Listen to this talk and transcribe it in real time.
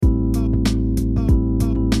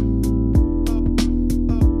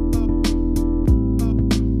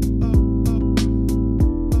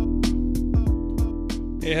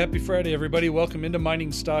Happy Friday, everybody. Welcome into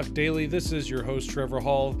Mining Stock Daily. This is your host, Trevor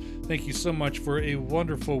Hall. Thank you so much for a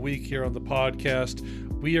wonderful week here on the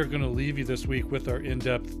podcast. We are going to leave you this week with our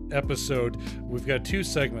in-depth episode. We've got two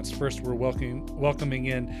segments. First, we're welcoming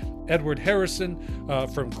in Edward Harrison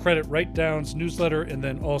from Credit Write-Downs newsletter, and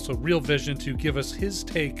then also Real Vision to give us his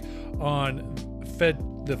take on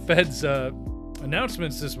the Fed's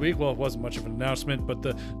announcements this week. Well, it wasn't much of an announcement, but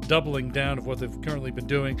the doubling down of what they've currently been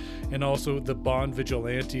doing, and also the bond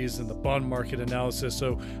vigilantes and the bond market analysis.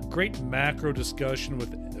 So great macro discussion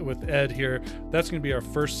with Ed here. That's going to be our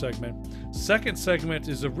first segment. Second segment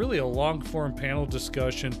is a long form panel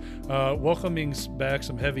discussion, welcoming back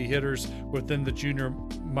some heavy hitters within the junior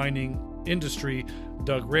mining industry.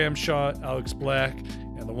 Doug Ramshaw, Alex Black,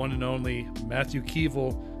 and the one and only Matthew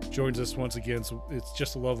Keevil joins us once again. So it's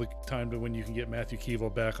just a lovely time when you can get Matthew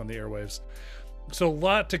Keevil back on the airwaves. So a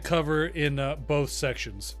lot to cover in both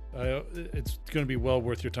sections. It's going to be well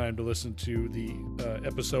worth your time to listen to the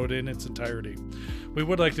episode in its entirety. We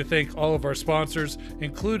would like to thank all of our sponsors,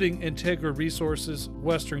 including Integra Resources,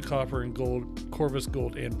 Western Copper and Gold, Corvus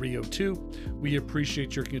Gold, and Rio 2. We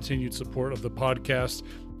appreciate your continued support of the podcast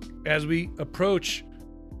as we approach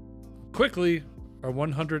quickly our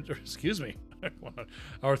 1000th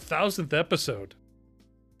episode.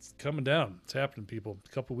 It's coming down. It's happening, people. A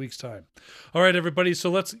couple weeks time. All right, everybody.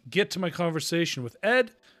 So let's get to my conversation with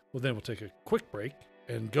Ed. Well, then we'll take a quick break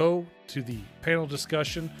and go to the panel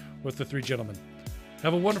discussion with the three gentlemen.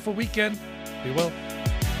 Have a wonderful weekend. Be well.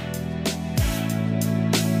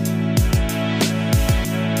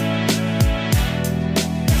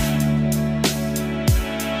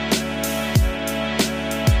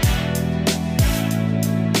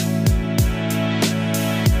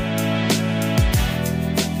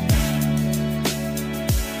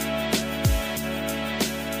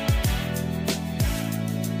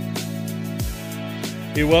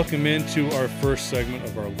 Hey, welcome into our first segment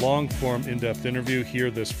of our long-form, in-depth interview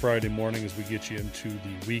here this Friday morning as we get you into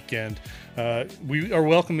the weekend. We are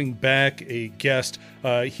welcoming back a guest.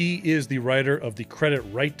 He is the writer of the Credit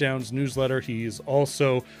Write-Downs newsletter. He is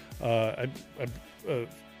also a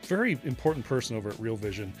very important person over at Real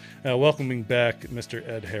Vision. Welcoming back Mr.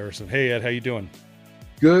 Ed Harrison. Hey, Ed, how you doing?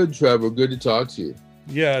 Good, Trevor. Good to talk to you.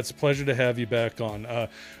 Yeah, it's a pleasure to have you back on.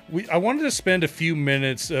 I wanted to spend a few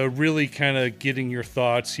minutes really kind of getting your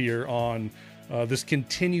thoughts here on this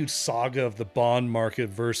continued saga of the bond market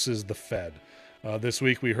versus the Fed. This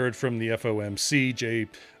week we heard from the FOMC.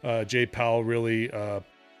 Jay Powell really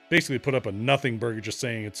basically put up a nothing burger, just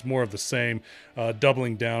saying it's more of the same,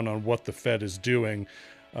 doubling down on what the Fed is doing.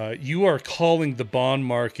 You are calling the bond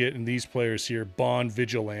market and these players here bond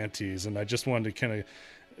vigilantes, and I just wanted to kind of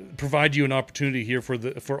provide you an opportunity here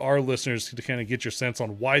for our listeners to kind of get your sense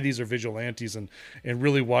on why these are vigilantes and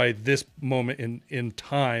really why this moment in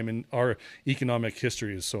time in our economic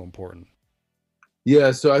history is so important.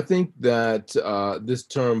 Yeah, so I think that this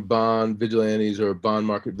term bond vigilantes or bond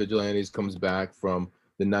market vigilantes comes back from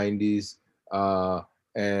the 90s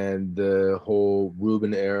and the whole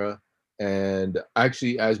Rubin era. And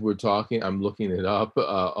actually, as we're talking, I'm looking it up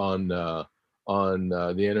on the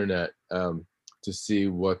internet to see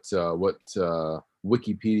what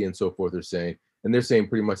Wikipedia and so forth are saying, and they're saying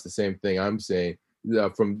pretty much the same thing I'm saying.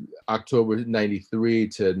 From October '93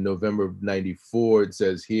 to November '94, it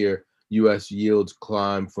says here, U.S. yields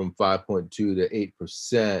climbed from 5.2 to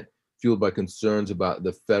 8%, fueled by concerns about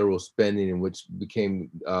the federal spending, in which became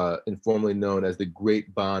informally known as the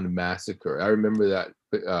Great Bond Massacre. I remember that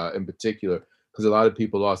in particular because a lot of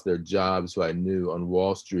people lost their jobs who I knew on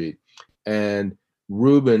Wall Street, and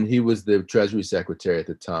Rubin, he was the Treasury Secretary at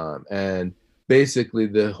the time, and basically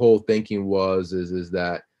the whole thinking was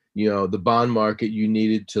that the bond market, you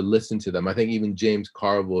needed to listen to them. I think even James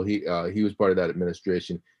Carville, he was part of that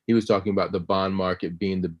administration. He was talking about the bond market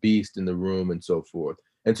being the beast in the room and so forth.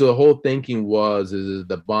 And so the whole thinking was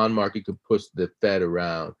the bond market could push the Fed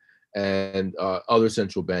around and other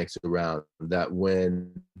central banks around, that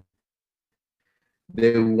when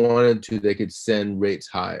they wanted to, they could send rates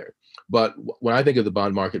higher. But when I think of the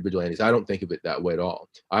bond market vigilantes, I don't think of it that way at all.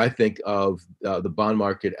 I think of the bond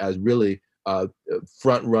market as really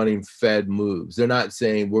front-running Fed moves. They're not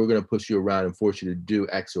saying we're going to push you around and force you to do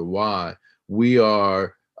X or Y. We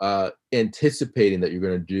are anticipating that you're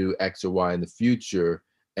going to do X or Y in the future,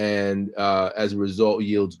 and as a result,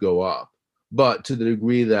 yields go up. But to the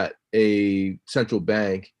degree that a central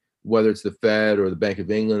bank, whether it's the Fed or the Bank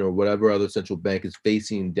of England or whatever other central bank, is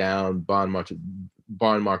facing down bond market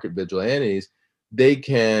vigilantes, they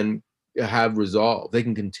can have resolve. They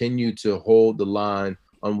can continue to hold the line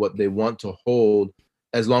on what they want to hold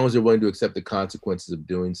as long as they're willing to accept the consequences of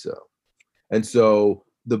doing so. And so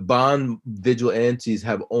the bond vigilantes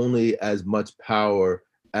have only as much power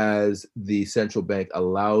as the central bank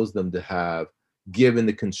allows them to have, given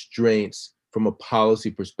the constraints from a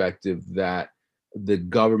policy perspective that the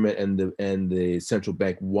government and the central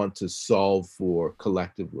bank want to solve for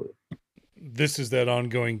collectively. This is that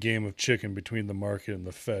ongoing game of chicken between the market and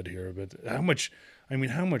the Fed here. But how much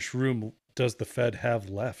room does the Fed have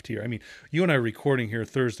left here? I mean, you and I are recording here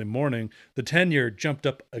Thursday morning. The 10-year jumped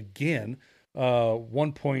up again,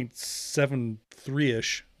 1.73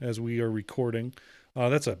 ish as we are recording.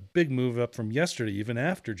 That's a big move up from yesterday, even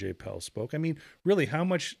after Jay Powell spoke. I mean, really, how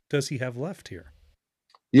much does he have left here?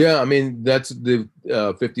 Yeah, I mean, that's the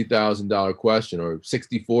 $50,000 question, or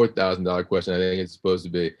 $64,000 question, I think it's supposed to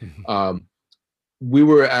be. We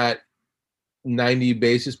were at 90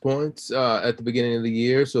 basis points at the beginning of the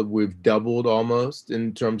year, so we've doubled almost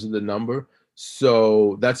in terms of the number.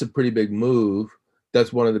 So that's a pretty big move.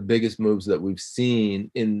 That's one of the biggest moves that we've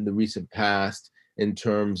seen in the recent past in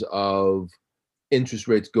terms of interest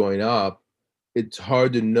rates going up. It's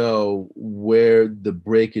hard to know where the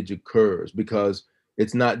breakage occurs because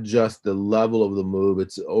it's not just the level of the move,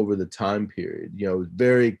 it's over the time period.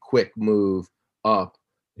 Very quick move up.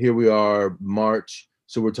 Here we are, March,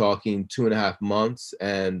 so we're talking 2.5 months,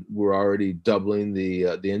 and we're already doubling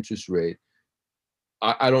the interest rate.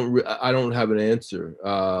 I don't have an answer.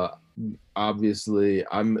 Obviously,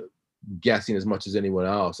 I'm guessing as much as anyone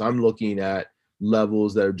else. I'm looking at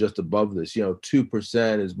levels that are just above this.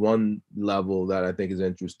 2% is one level that I think is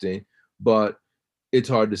interesting, but it's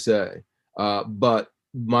hard to say. But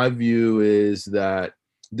my view is that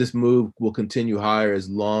this move will continue higher as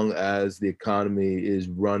long as the economy is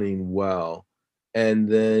running well. And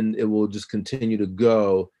then it will just continue to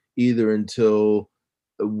go either until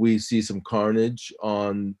we see some carnage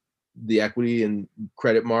on the equity and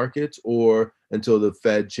credit markets, or until the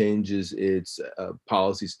Fed changes its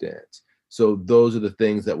policy stance. So those are the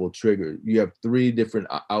things that will trigger. You have three different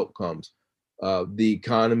outcomes. The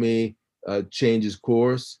economy changes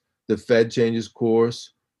course, the Fed changes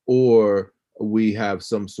course, or we have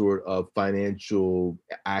some sort of financial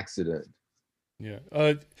accident. Yeah.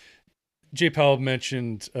 Jay Powell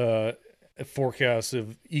mentioned a forecast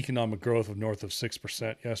of economic growth of north of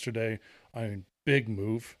 6% yesterday. I mean, big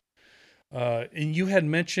move. And you had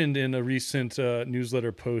mentioned in a recent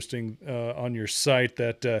newsletter posting on your site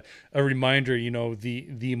that a reminder,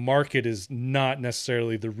 the market is not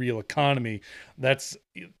necessarily the real economy. That's,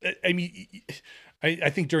 I mean,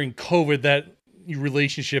 I think during COVID that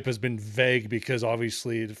relationship has been vague because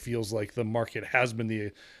obviously it feels like the market has been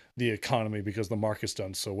the economy because the market's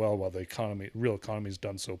done so well while the real economy has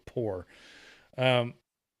done so poor.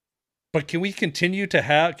 But can we continue to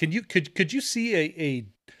have? Could you see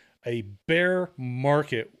a bear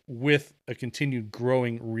market with a continued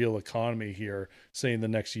growing real economy here, say in the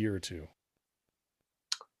next year or two?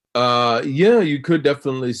 Yeah, you could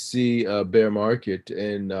definitely see a bear market.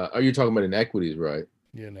 And are you talking about in equities, right?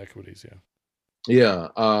 Yeah, in equities, yeah. Yeah,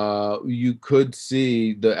 you could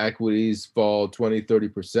see the equities fall 20,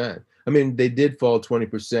 30%. I mean, they did fall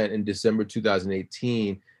 20% in December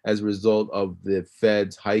 2018 as a result of the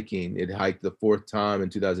Fed's hiking. It hiked the fourth time in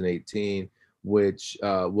 2018, which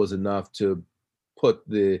was enough to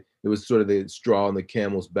it was sort of the straw on the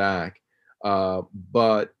camel's back.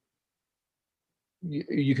 But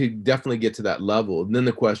you could definitely get to that level. And then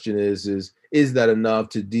the question is that enough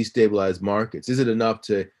to destabilize markets? Is it enough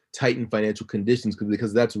to tighten financial conditions?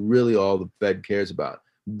 Because that's really all the Fed cares about.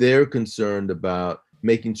 They're concerned about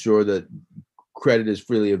making sure that credit is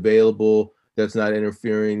freely available, that's not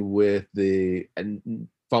interfering with the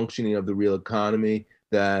functioning of the real economy,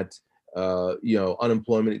 that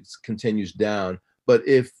unemployment continues down. But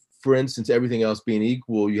if, for instance, everything else being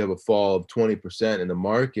equal, you have a fall of 20% in the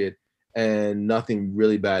market and nothing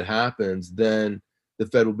really bad happens, then the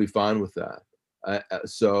Fed will be fine with that.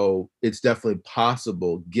 So it's definitely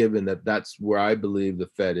possible, given that that's where I believe the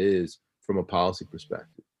Fed is from a policy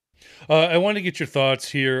perspective. I want to get your thoughts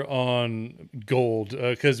here on gold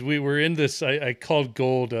because we were in this. I called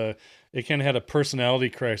gold. It kind of had a personality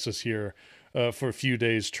crisis here for a few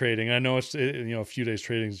days trading. I know a few days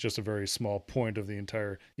trading is just a very small point of the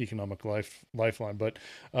entire economic lifeline. But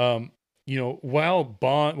while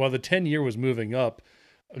the 10-year was moving up,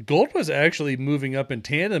 gold was actually moving up in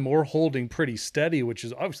tandem or holding pretty steady, which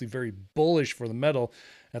is obviously very bullish for the metal.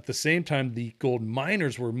 At the same time, the gold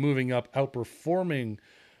miners were moving up, outperforming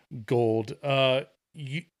gold. I'm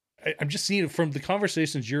just seeing it from the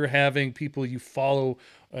conversations you're having, people you follow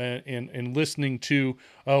and listening to.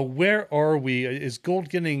 Where are we? Is gold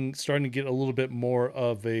starting to get a little bit more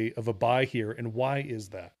of a buy here, and why is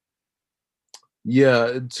that? Yeah,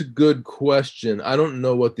 it's a good question. I don't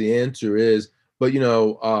know what the answer is, but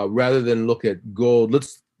rather than look at gold,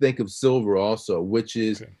 let's think of silver also, which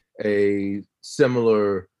is Okay. a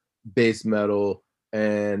similar base metal,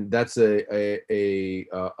 and that's a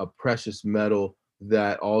precious metal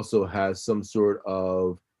that also has some sort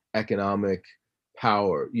of economic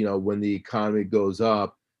power. When the economy goes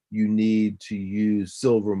up, you need to use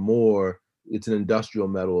silver more. It's an industrial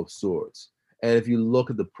metal of sorts. And if you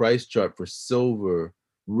look at the price chart for silver,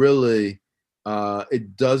 really,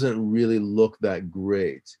 it doesn't really look that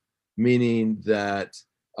great. Meaning that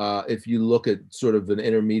if you look at sort of an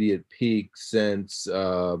intermediate peak since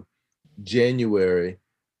January,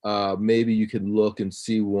 maybe you could look and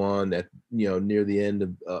see one at near the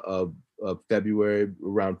end of February,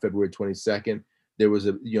 around February 22nd. There was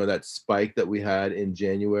that spike that we had in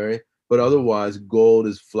January, but Mhm. otherwise gold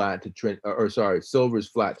is flat to trend, or sorry, silver is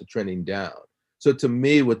flat to trending down. So to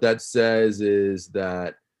me, what that says is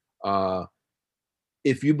that uh,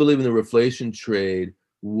 if you believe in the reflation trade,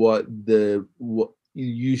 what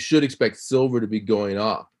you should expect silver to be going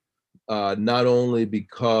up, not only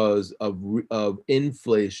because of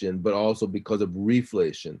inflation, but also because of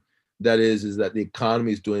reflation. That is that the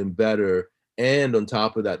economy is doing better, and on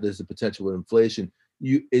top of that, there's the potential of inflation.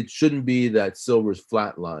 It shouldn't be that silver's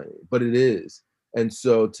flatlining, but it is, and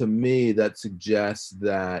so to me, that suggests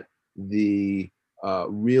that the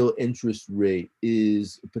real interest rate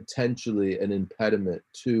is potentially an impediment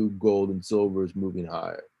to gold and silver's moving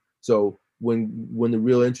higher. So when the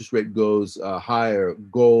real interest rate goes higher,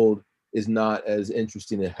 gold is not as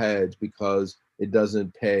interesting a hedge because it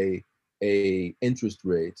doesn't pay a interest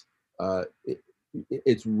rate.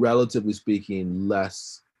 It's relatively speaking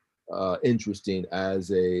less interesting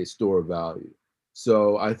as a store of value.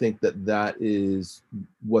 So I think that is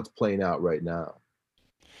what's playing out right now.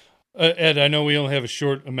 Ed, I know we only have a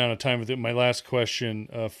short amount of time with it. My last question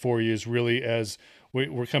for you is really as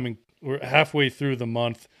we're halfway through the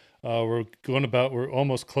month. We're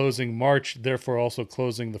almost closing March, therefore also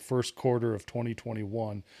closing the first quarter of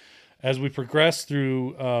 2021. As we progress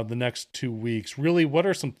through the next 2 weeks, really, what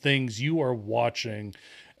are some things you are watching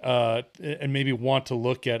and maybe want to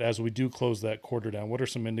look at as we do close that quarter down? What are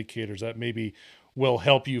some indicators that maybe will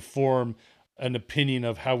help you form an opinion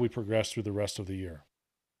of how we progress through the rest of the year?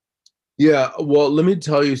 Yeah, well, let me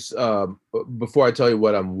tell you, before I tell you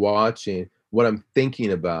what I'm watching, what I'm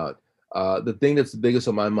thinking about. The thing that's the biggest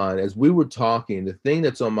on my mind, as we were talking, the thing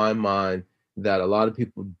that's on my mind that a lot of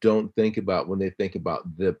people don't think about when they think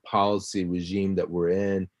about the policy regime that we're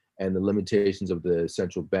in and the limitations of the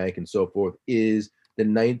central bank and so forth is the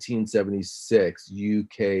 1976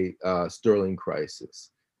 UK sterling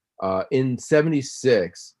crisis. In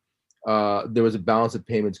 76, there was a balance of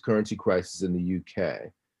payments currency crisis in the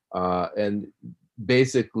UK. And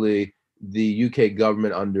basically, the UK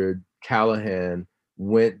government under Callaghan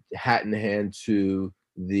went hat in hand to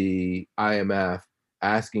the IMF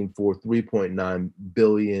asking for $3.9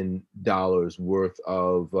 billion worth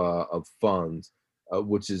of funds,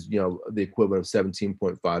 which is the equivalent of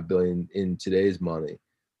 17.5 billion in today's money,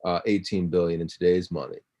 18 billion in today's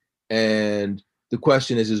money. And the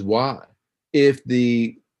question is why? If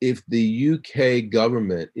the UK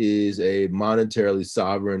government is a monetarily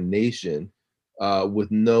sovereign nation with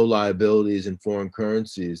no liabilities in foreign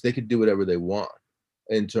currencies, they could do whatever they want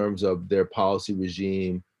in terms of their policy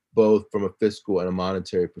regime, both from a fiscal and a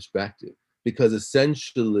monetary perspective, because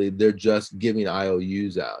essentially they're just giving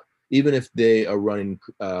IOUs out, even if they are running,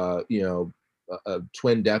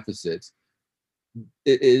 twin deficits.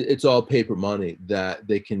 It's all paper money that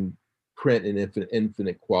they can print in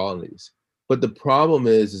infinite quantities. But the problem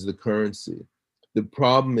is the currency. The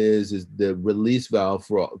problem is the release valve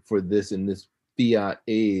for this in this fiat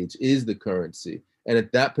age is the currency. And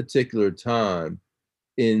at that particular time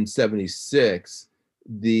in 76,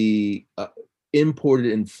 the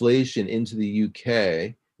imported inflation into the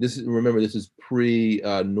UK, remember this is pre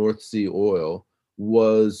North Sea oil,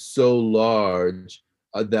 was so large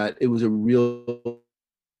that it was a real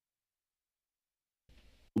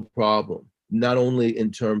problem, not only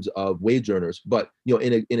in terms of wage earners, but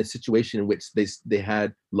in a situation in which they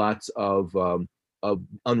had lots of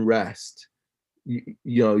unrest.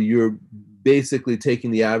 You're basically taking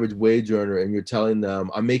the average wage earner and you're telling them,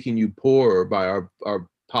 "I'm making you poorer by our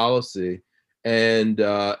policy," and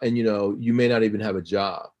you may not even have a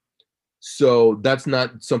job. So that's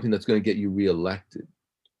not something that's going to get you reelected.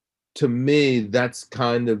 To me, that's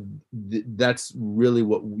really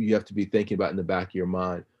what you have to be thinking about in the back of your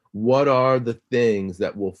mind. What are the things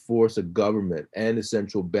that will force a government and a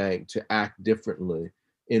central bank to act differently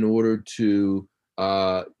in order to,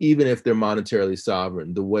 even if they're monetarily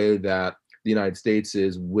sovereign, the way that the United States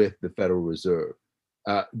is with the Federal Reserve.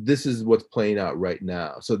 This is what's playing out right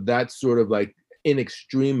now. So that's sort of like in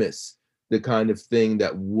extremis, the kind of thing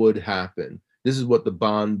that would happen. This is what the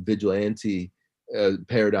bond vigilante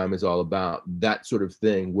paradigm is all about. That sort of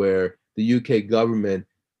thing where the UK government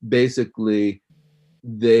basically,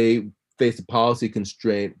 they faced a policy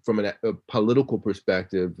constraint from a political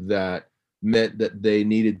perspective that meant that they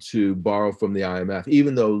needed to borrow from the IMF,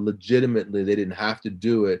 even though legitimately they didn't have to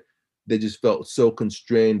do it. They just felt so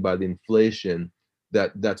constrained by the inflation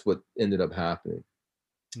that that's what ended up happening.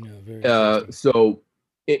 Yeah, so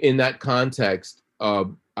in that context,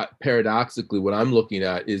 paradoxically, what I'm looking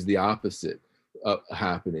at is the opposite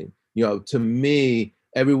happening. You know, to me,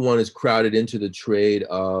 everyone is crowded into the trade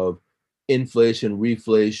of inflation,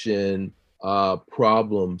 reflation,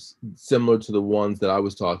 problems similar to the ones that I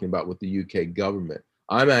was talking about with the UK government.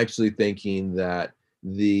 I'm actually thinking that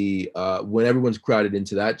when everyone's crowded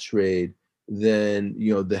into that trade, then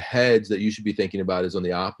the heads that you should be thinking about is on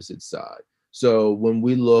the opposite side. So when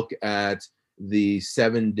we look at the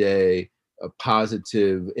 7-day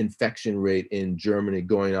positive infection rate in Germany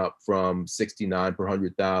going up from 69 per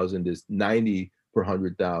 100,000 to 90 per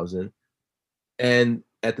 100,000, and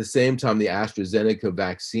at the same time the AstraZeneca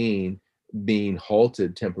vaccine being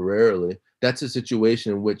halted temporarily, that's a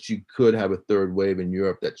situation in which you could have a third wave in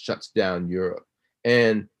Europe that shuts down Europe.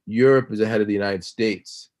 And Europe is ahead of the United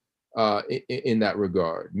States in that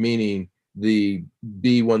regard, meaning the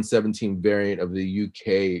B117 variant of the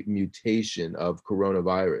UK mutation of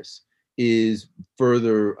coronavirus is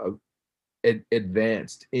further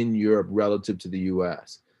advanced in Europe relative to the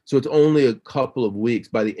US. So it's only a couple of weeks.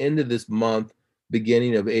 By the end of this month,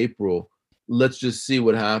 beginning of April, let's just see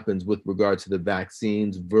what happens with regard to the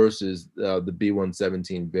vaccines versus the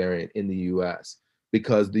B117 variant in the US,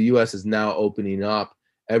 because the US is now opening up.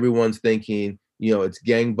 Everyone's thinking, it's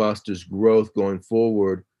gangbusters growth going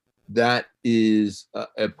forward. That is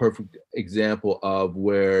a perfect example of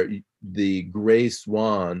where the gray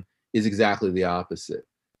swan is exactly the opposite.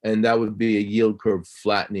 And that would be a yield curve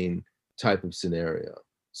flattening type of scenario.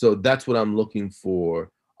 So that's what I'm looking for,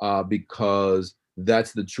 because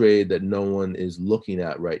that's the trade that no one is looking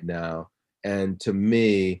at right now. And to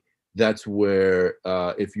me, that's where,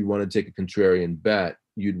 if you want to take a contrarian bet,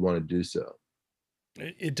 you'd want to do so.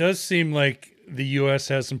 It does seem like the U.S.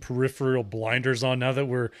 has some peripheral blinders on now that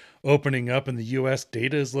we're opening up, and the U.S.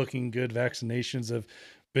 data is looking good. Vaccinations have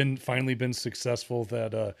finally been successful.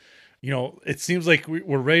 That it seems like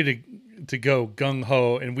we're ready to go gung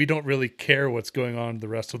ho, and we don't really care what's going on in the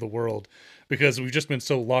rest of the world because we've just been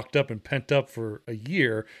so locked up and pent up for a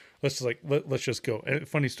year. Let's just go. And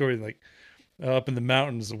funny story, like up in the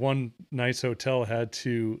mountains, one nice hotel had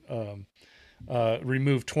to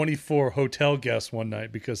remove 24 hotel guests one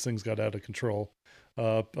night because things got out of control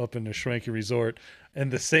up in a Schwenke resort.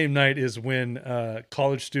 And the same night is when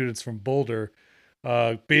college students from Boulder,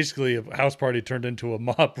 basically a house party turned into a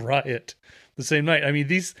mob riot the same night. I mean,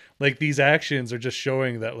 these actions are just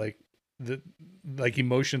showing that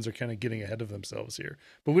emotions are kind of getting ahead of themselves here,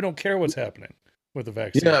 but we don't care what's happening with the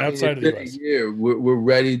vaccine outside of the US. We're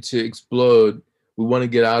ready to explode. We want to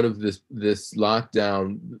get out of this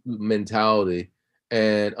lockdown mentality.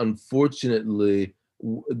 And unfortunately,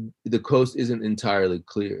 the coast isn't entirely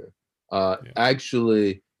clear.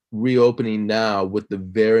 Actually, reopening now with the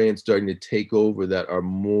variants starting to take over that are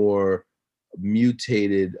more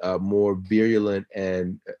mutated, more virulent,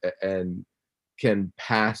 and can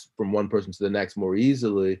pass from one person to the next more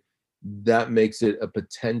easily, that makes it a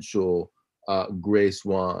potential gray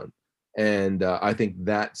swan. And I think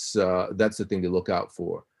that's the thing to look out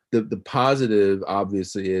for. The positive,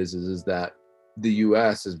 obviously, is that the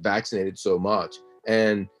U.S. has vaccinated so much,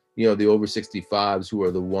 and the over 65s, who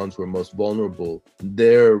are the ones who are most vulnerable,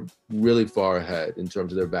 they're really far ahead in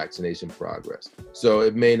terms of their vaccination progress. So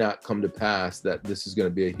it may not come to pass that this is going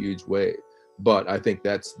to be a huge wave, but I think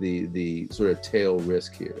that's the sort of tail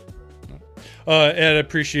risk here. Ed, I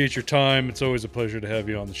appreciate your time. It's always a pleasure to have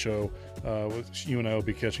you on the show. You and I will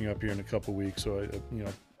be catching up here in a couple weeks. So,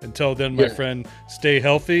 until then, my friend, stay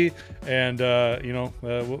healthy, and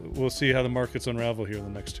we'll see how the markets unravel here in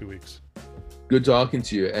the next 2 weeks. Good talking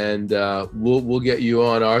to you, and we'll get you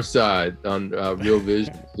on our side on Real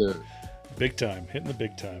Vision soon. Big time, hitting the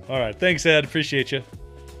big time. All right, thanks, Ed. Appreciate you.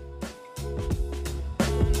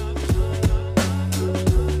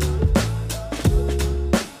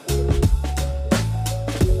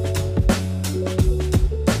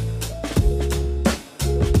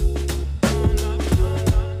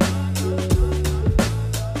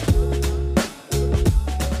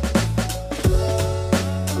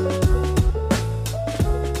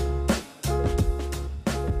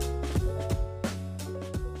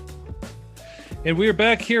 And we are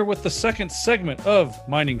back here with the second segment of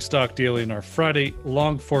Mining Stock Daily in our Friday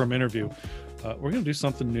long form interview. We're going to do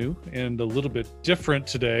something new and a little bit different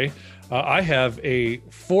today. I have a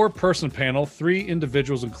 4-person panel, 3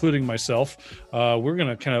 individuals, including myself. We're going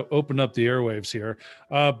to kind of open up the airwaves here.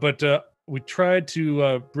 But we tried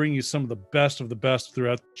to bring you some of the best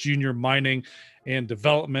throughout junior mining and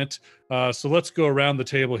development. So let's go around the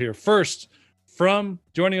table here. First,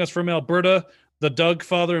 joining us from Alberta, the Doug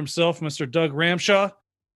father himself, Mr. Doug Ramshaw.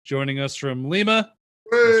 Joining us from Lima,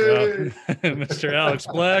 Mr. Alex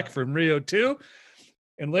Black from Rio 2.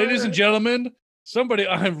 And ladies and gentlemen, somebody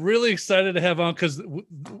I'm really excited to have on, because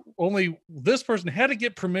only this person had to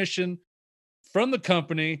get permission from the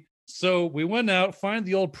company. So we went out, find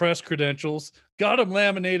the old press credentials, got them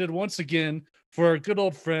laminated once again for our good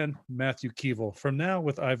old friend, Matthew Keevil, from Now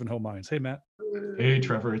with Ivanhoe Mines. Hey, Matt. Hey,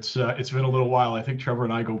 Trevor. It's been a little while. I think Trevor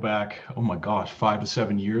and I go back, oh my gosh, 5 to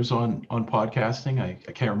 7 years on podcasting. I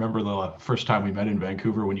can't remember the first time we met in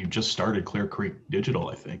Vancouver when you just started Clear Creek Digital.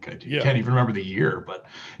 I think I can't even remember the year, but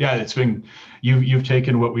yeah, it's been you've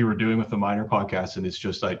taken what we were doing with the Miner podcast, and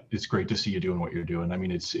it's great to see you doing what you're doing. I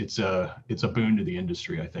mean, it's a boon to the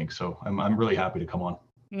industry, I think. So I'm really happy to come on.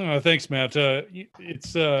 Oh, thanks, Matt.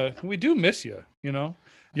 We do miss you. You know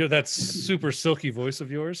that super silky voice of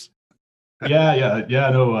yours. Yeah.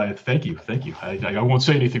 No, thank you. I won't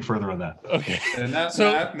say anything further on that. Okay. And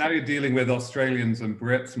now you're dealing with Australians and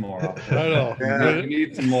Brits more often. I know. You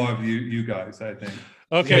need some more of you guys, I think.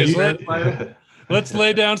 Okay, so let's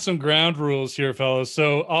lay down some ground rules here, fellas.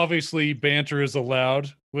 So obviously banter is allowed,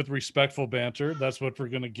 with respectful banter. That's what we're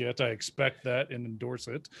going to get. I expect that and endorse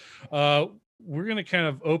it. We're going to kind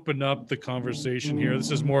of open up the conversation here. This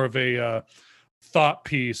is more of a thought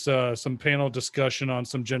piece, some panel discussion on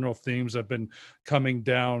some general themes that have been coming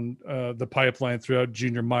down the pipeline throughout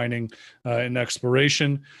junior mining and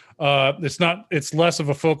exploration. It's less of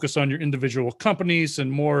a focus on your individual companies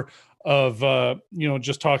and more of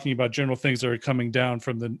just talking about general things that are coming down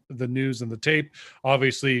from the news and the tape.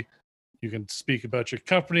 Obviously, you can speak about your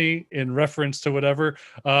company in reference to whatever.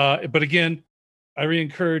 But again, I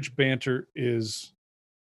encourage banter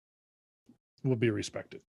will be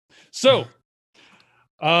respected. So.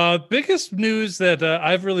 Biggest news that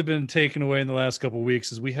I've really been taken away in the last couple of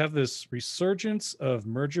weeks is we have this resurgence of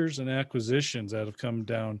mergers and acquisitions that have come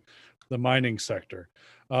down the mining sector.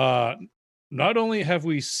 Not only have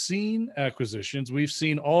we seen acquisitions, we've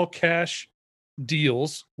seen all cash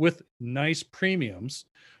deals with nice premiums,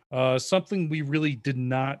 something we really did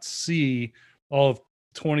not see all of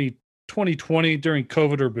 2020 during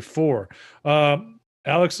COVID or before.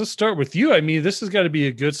 Alex, let's start with you. I mean, this has got to be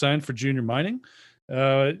a good sign for junior mining.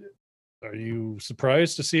 Are you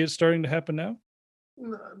surprised to see it starting to happen now?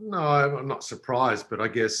 No, I'm not surprised, but I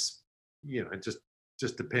guess it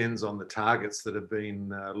just depends on the targets that have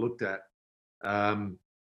been looked at. All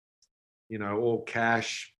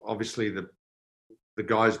cash. Obviously, the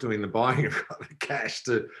guys doing the buying have got the cash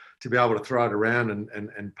to be able to throw it around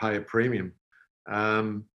and pay a premium. I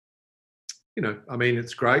mean,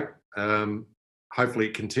 it's great. Hopefully,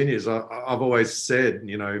 it continues. I've always said,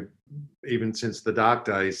 even since the dark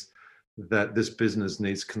days, that this business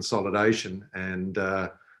needs consolidation, and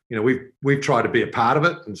we've tried to be a part of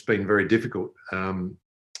it, and it's been very difficult.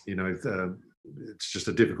 It's just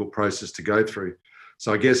a difficult process to go through.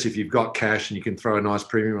 So I guess if you've got cash and you can throw a nice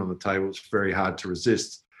premium on the table, it's very hard to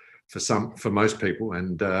resist for most people,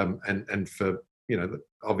 and for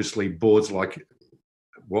obviously boards like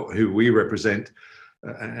who we represent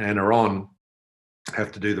and are on,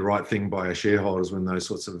 have to do the right thing by our shareholders when those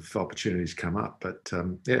sorts of opportunities come up. But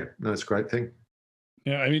it's a great thing.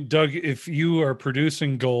 Yeah, I mean, Doug, if you are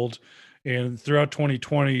producing gold and throughout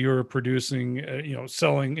 2020 you're producing,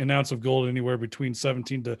 selling an ounce of gold anywhere between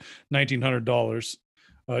 $1,700 to $1,900,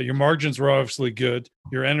 your margins were obviously good.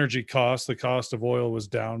 Your energy cost, the cost of oil, was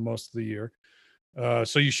down most of the year,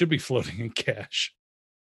 so you should be floating in cash.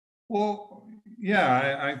 Well,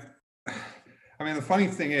 yeah, I mean, the funny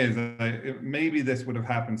thing is, maybe this would have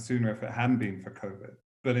happened sooner if it hadn't been for COVID.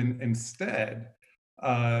 But instead,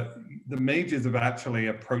 the majors have actually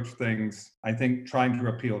approached things, I think, trying to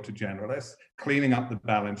appeal to generalists, cleaning up the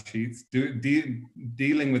balance sheets,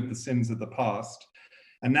 dealing with the sins of the past.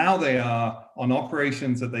 And now they are on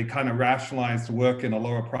operations that they kind of rationalize to work in a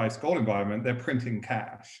lower price gold environment. They're printing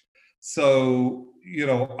cash. So,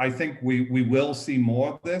 I think we will see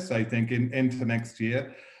more of this, I think, into next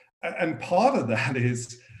year. And part of that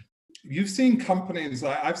is, you've seen companies,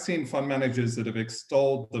 I've seen fund managers that have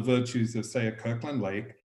extolled the virtues of, say, a Kirkland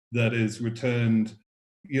Lake that has returned,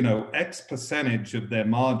 X percentage of their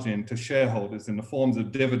margin to shareholders in the forms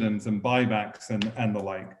of dividends and buybacks and the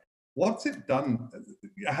like. what's it done?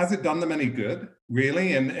 Has it done them any good,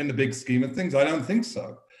 really, in the big scheme of things? I don't think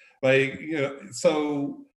so.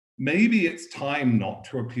 So maybe it's time not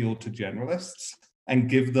to appeal to generalists and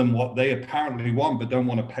give them what they apparently want but don't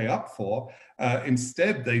want to pay up for.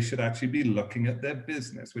 Instead, they should actually be looking at their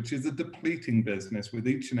business, which is a depleting business with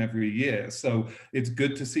each and every year. So it's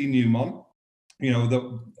good to see Newmont,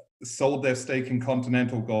 sold their stake in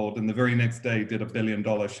Continental Gold, and the very next day did $1 billion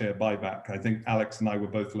share buyback. I think Alex and I were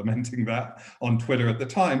both lamenting that on Twitter at the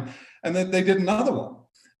time. And then they did another one.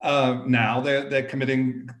 Now they're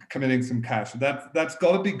committing some cash. That's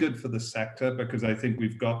got to be good for the sector, because I think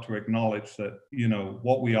we've got to acknowledge that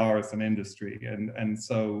what we are as an industry, and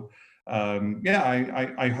so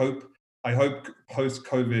I hope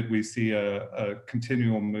post-COVID we see a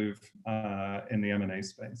continual move in the M&A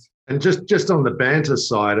space. And just on the banter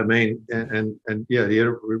side, I mean, and yeah,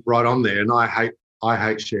 you're right on there. And I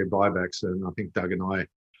hate share buybacks, and I think Doug and I are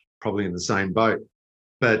probably in the same boat.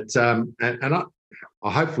 But I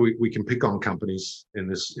hope we can pick on companies in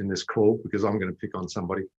this call, because I'm going to pick on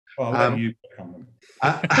somebody. Well, I'll let you pick on them.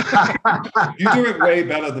 You do it way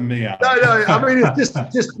better than me, Alex. No. I mean, it's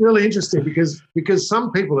just really interesting because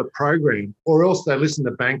some people are programmed, or else they listen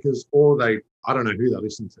to bankers, or I don't know who they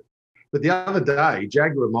listen to. But the other day,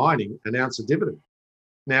 Jaguar Mining announced a dividend.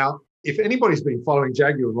 Now, if anybody's been following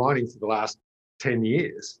Jaguar Mining for the last 10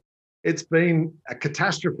 years, it's been a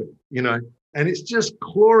catastrophe, and it's just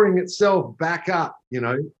clawing itself back up,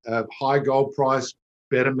 high gold price,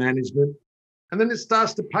 better management. And then it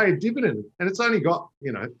starts to pay a dividend, and it's only got,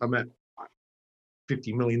 I'm at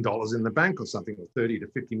 $50 million in the bank or something, or $30 to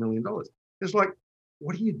 $50 million. It's like,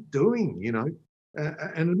 what are you doing,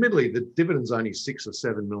 and admittedly, the dividend's only $6 or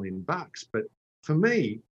 $7 million. But for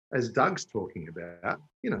me, as Doug's talking about,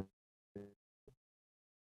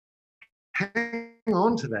 hang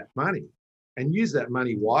on to that money and use that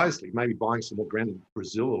money wisely, maybe buying some more ground in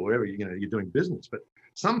Brazil or wherever, you're doing business. But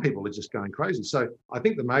some people are just going crazy. So I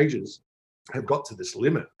think the majors have got to this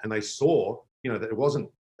limit, and they saw, that it wasn't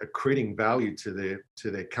accreting value to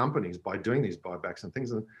their companies by doing these buybacks and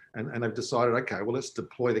things, and they've decided, okay, well, let's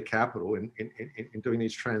deploy the capital in doing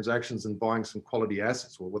these transactions and buying some quality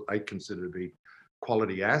assets, or what they consider to be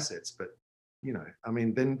quality assets. But I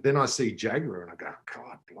mean, then I see Jaguar and I go,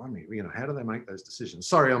 God, blimey, how do they make those decisions?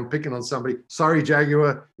 Sorry, I'm picking on somebody. Sorry,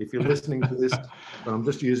 Jaguar, if you're listening to this, but I'm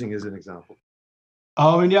just using it as an example.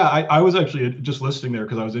 And yeah, I was actually just listening there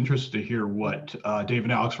because I was interested to hear what Dave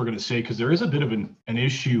and Alex were going to say, because there is a bit of an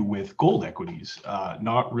issue with gold equities,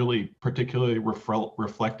 not really particularly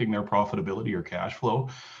reflecting their profitability or cash flow.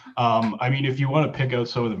 I mean, if you want to pick out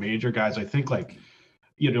some of the major guys, I think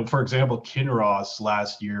for example, Kinross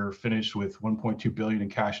last year finished with 1.2 billion in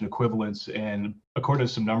cash and equivalents, and according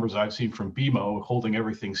to some numbers I've seen from BMO, holding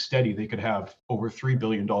everything steady, they could have over $3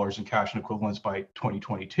 billion in cash and equivalents by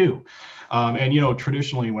 2022. And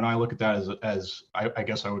traditionally, when I look at that as I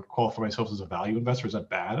guess I would qualify myself as a value investor. Is that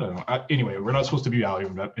bad? I don't know. Anyway, we're not supposed to be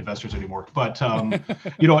value investors anymore. But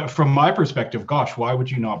from my perspective, gosh, why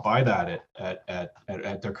would you not buy that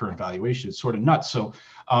at their current valuation? It's sort of nuts. So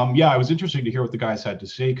I was interested to hear what the guys had to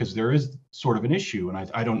say, because there is sort of an issue,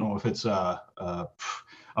 and I don't know if it's a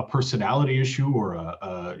personality issue or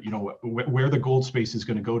where the gold space is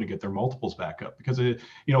going to go to get their multiples back up. Because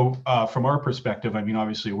from our perspective, I mean,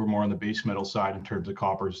 obviously we're more on the base metal side in terms of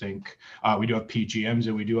copper, zinc. We do have PGMs,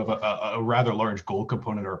 and we do have a rather large gold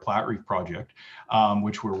component, our Platreef project,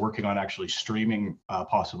 which we're working on actually streaming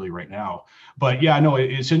possibly right now. But yeah, no,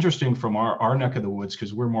 it's interesting from our neck of the woods,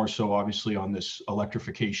 because we're more so obviously on this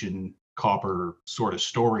electrification copper sort of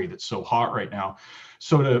story that's so hot right now.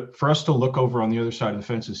 So for us to look over on the other side of the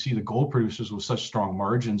fence and see the gold producers with such strong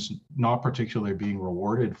margins not particularly being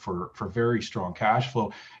rewarded for very strong cash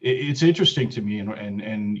flow, it's interesting to me.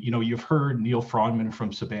 And you've heard Neil Froneman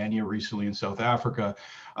from Sibanye recently in South Africa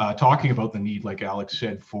talking about the need, like Alex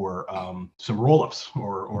said, for some roll-ups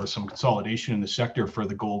or some consolidation in the sector for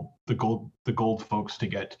the gold folks to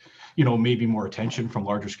get maybe more attention from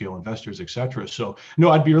larger scale investors, etc. So no,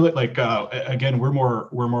 I'd be really again, we're more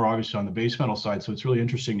obviously on the base metal side, so it's really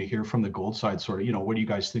interesting to hear from the gold side, sort of what do you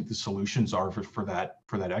guys think the solutions are for that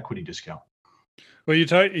equity discount? Well,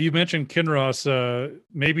 you mentioned Kinross,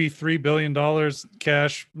 maybe $3 billion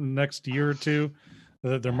cash next year or two.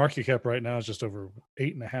 Their market cap right now is just over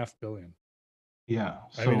 $8.5 billion. Yeah,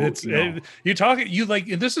 so, I mean,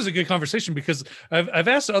 this is a good conversation, because I've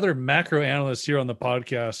asked other macro analysts here on the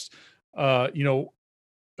podcast,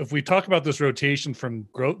 if we talk about this rotation from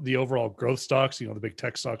the overall growth stocks, the big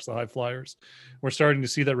tech stocks, the high flyers, we're starting to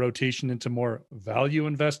see that rotation into more value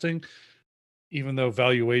investing, even though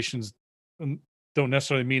valuations don't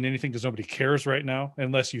necessarily mean anything because nobody cares right now,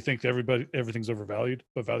 unless you think everything's overvalued,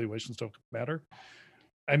 but valuations don't matter.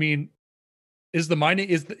 I mean, is the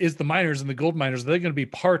miners and the gold miners, they're going to be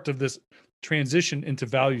part of this transition into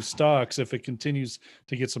value stocks if it continues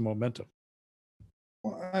to get some momentum?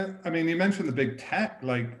 Well, I mean, you mentioned the big tech.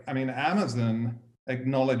 Like, I mean, Amazon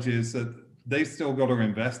acknowledges that they still got to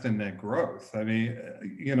invest in their growth. I mean,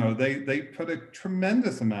 you know, they put a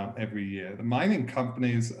tremendous amount every year. The mining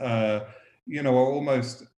companies, you know, are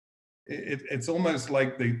almost, it's almost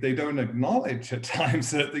like they don't acknowledge at times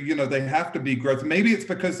that, you know, they have to be growth. Maybe it's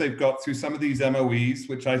because they've got through some of these MOEs,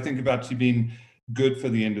 which I think have actually been good for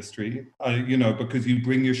the industry, you know, because you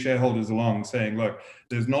bring your shareholders along saying, look,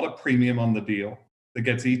 there's not a premium on the deal that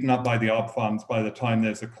gets eaten up by the ARB funds by the time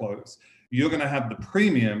there's a close. You're going to have the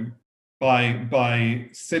premium by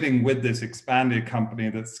sitting with this expanded company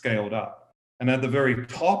that's scaled up. And at the very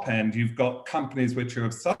top end, you've got companies which are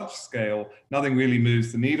of such scale, nothing really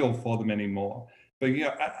moves the needle for them anymore. But, you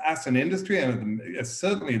know, as an industry, and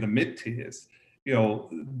certainly the mid tiers, you know,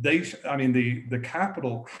 I mean, the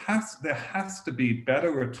capital there has to be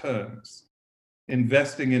better returns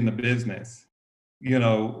investing in the business. You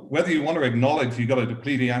know, whether you want to acknowledge you got a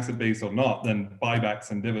depleting asset base or not, then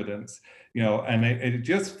buybacks and dividends, you know, and it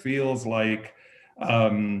just feels like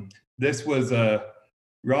this was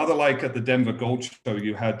rather like at the Denver Gold Show,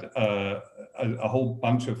 you had a whole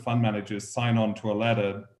bunch of fund managers sign on to a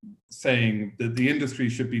letter saying that the industry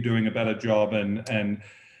should be doing a better job. And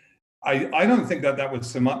I don't think that was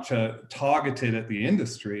so much targeted at the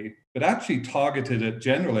industry, but actually targeted at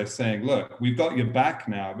generalists saying, look, we've got your back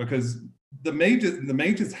now, because the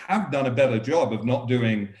majors have done a better job of not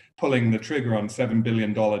pulling the trigger on $7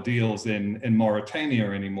 billion deals in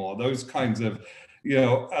Mauritania anymore. Those kinds of, you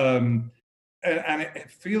know, and it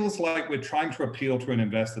feels like we're trying to appeal to an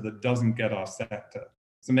investor that doesn't get our sector.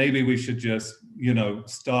 So maybe we should just, you know,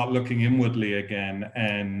 start looking inwardly again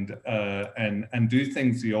and do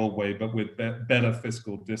things the old way, but with better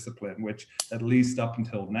fiscal discipline, which at least up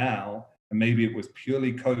until now, and maybe it was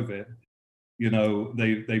purely COVID, you know,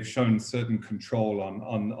 they've shown certain control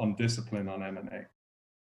on discipline on M&A.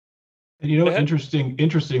 And you know,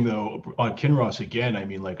 interesting though, on Kinross again, I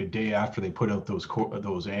mean, like a day after they put out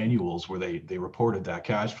those annuals where they reported that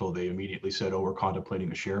cash flow, they immediately said, oh, we're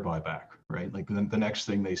contemplating a share buyback, right? Like the next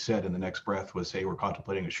thing they said in the next breath was, hey, we're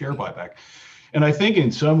contemplating a share buyback. And I think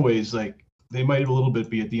in some ways, like they might a little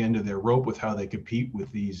bit be at the end of their rope with how they compete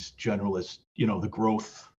with these generalist, you know, the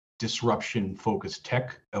growth disruption focused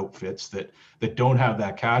tech outfits that don't have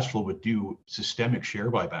that cash flow but do systemic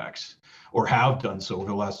share buybacks, or have done so over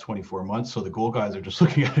the last 24 months. So the gold guys are just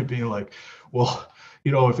looking at it being like, well,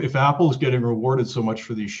 you know, if Apple's getting rewarded so much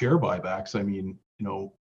for these share buybacks, I mean, you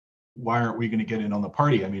know, why aren't we going to get in on the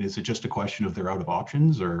party? I mean, is it just a question of they're out of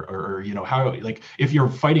options, or you know, how, like, if you're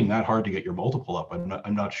fighting that hard to get your multiple up,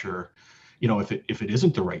 I'm not sure, you know, if it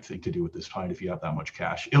isn't the right thing to do at this time, if you have that much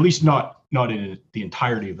cash, at least not in the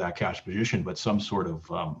entirety of that cash position, but some sort of,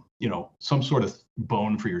 you know, some sort of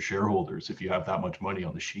bone for your shareholders if you have that much money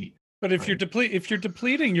on the sheet. But if you're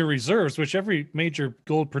depleting your reserves, which every major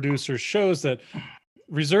gold producer shows that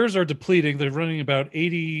reserves are depleting, they're running about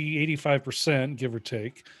 85%, give or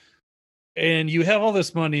take, and you have all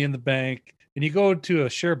this money in the bank, and you go to a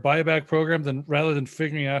share buyback program, then rather than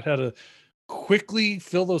figuring out how to quickly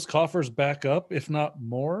fill those coffers back up, if not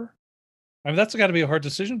more, I mean, that's got to be a hard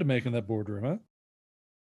decision to make in that boardroom, huh?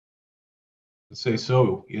 I'd say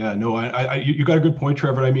so. Yeah, no, you got a good point,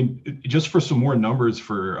 Trevor. I mean, just for some more numbers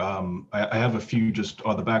for, I have a few just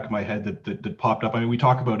on the back of my head that popped up. I mean, we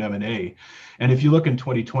talk about M&A, and if you look in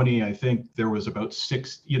 2020, I think there was about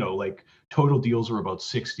six, you know, like total deals were about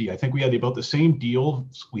 60. I think we had about the same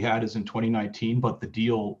deals we had as in 2019, but the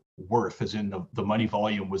deal worth, as in the money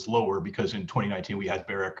volume, was lower because in 2019 we had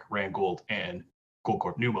Barrick, Randgold, and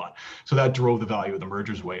Goldcorp Newmont. So that drove the value of the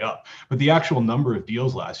mergers way up. But the actual number of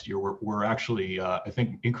deals last year were actually, I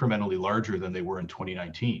think, incrementally larger than they were in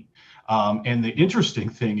 2019. And the interesting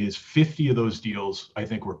thing is 50 of those deals, I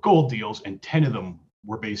think, were gold deals, and 10 of them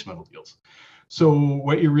were base metal deals. So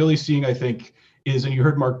what you're really seeing, I think, is, and you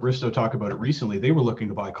heard Mark Bristow talk about it recently, they were looking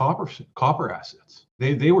to buy copper assets.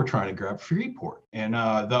 They were trying to grab Freeport. And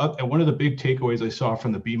one of the big takeaways I saw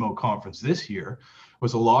from the BMO conference this year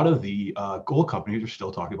was a lot of the gold companies are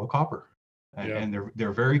still talking about copper, and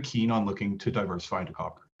they're very keen on looking to diversify into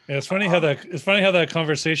copper. Yeah, it's funny how that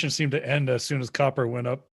conversation seemed to end as soon as copper went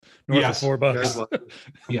up north of $4.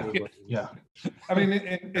 Yeah. I mean,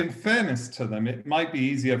 in fairness to them, it might be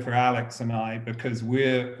easier for Alex and I, because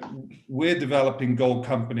we're developing gold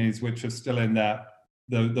companies which are still in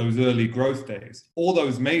those early growth days. All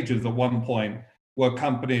those majors at one point were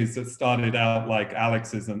companies that started out like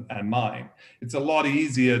Alex's and mine. It's a lot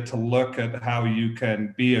easier to look at how you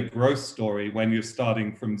can be a growth story when you're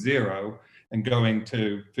starting from zero and going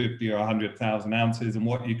to 50 or 100,000 ounces and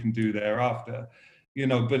what you can do thereafter.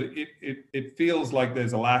 But it feels like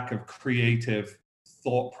there's a lack of creative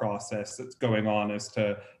thought process that's going on as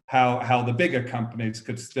to how the bigger companies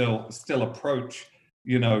could still approach,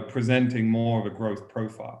 presenting more of a growth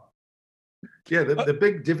profile. Yeah, the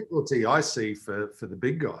big difficulty I see for the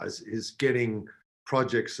big guys is getting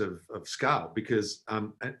projects of scale, because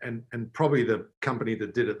and probably the company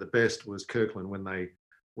that did it the best was Kirkland when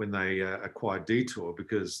they acquired Detour,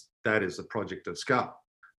 because that is a project of scale.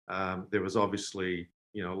 There was obviously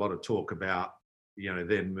a lot of talk about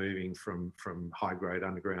them moving from high grade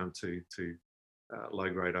underground to low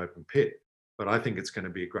grade open pit, but I think it's going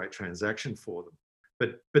to be a great transaction for them.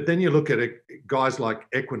 But then you look at guys like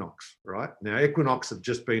Equinox, right? Now Equinox have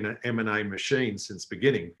just been an M&A machine since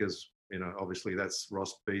beginning, because obviously that's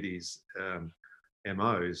Ross Beattie's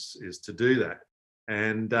MO is to do that.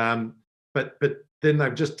 And but then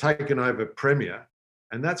they've just taken over Premier,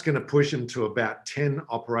 and that's going to push them to about 10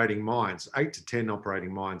 operating mines, 8 to 10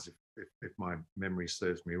 operating mines, if my memory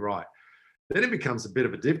serves me right. Then it becomes a bit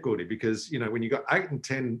of a difficulty, because when you've got 8 and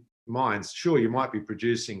 10 mines, sure, you might be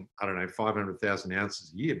producing, 500,000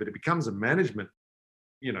 ounces a year, but it becomes a management,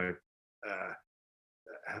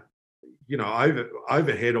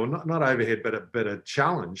 overhead, or not overhead, but a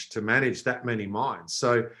challenge to manage that many mines.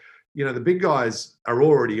 So, the big guys are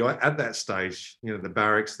already at that stage. The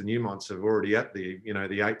Barricks, the Newmonts are already at the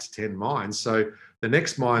 8 to 10 mines. So the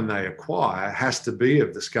next mine they acquire has to be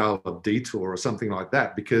of the scale of Detour or something like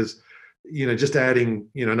that, because just adding,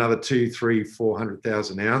 another 200,000, 300,000,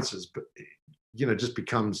 400,000 ounces, but, just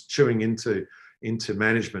becomes chewing into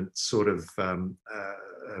management sort of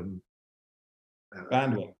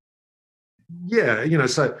bandwidth. Yeah,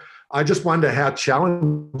 so I just wonder how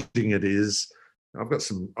challenging it is. I've got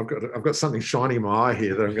something shiny in my eye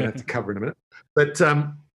here that I'm going to have to cover in a minute. But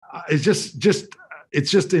it's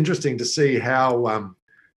just interesting to see how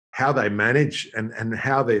they manage and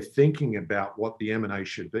how they're thinking about what the M&A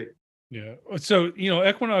should be. Yeah. So,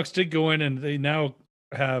 Equinox did go in, and they now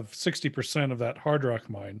have 60% of that hard rock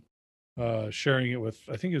mine, sharing it with,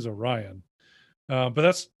 I think it was Orion. But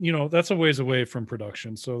that's a ways away from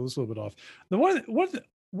production. So it's a little bit off.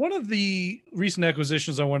 One of the recent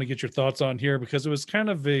acquisitions I want to get your thoughts on here, because it was kind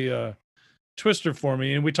of a twister for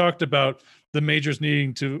me. And we talked about the majors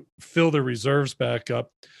needing to fill their reserves back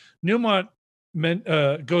up. Newmont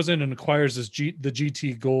goes in and acquires the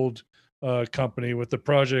GT Gold company with the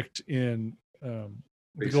project in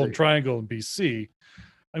the Golden Triangle in BC.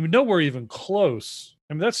 Nowhere even close.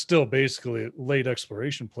 That's still basically a late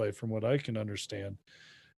exploration play from what I can understand.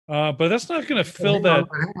 But that's not going to fill that.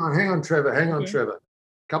 Hang on, Trevor.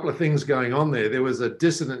 A couple of things going on there. There was a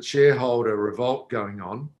dissident shareholder revolt going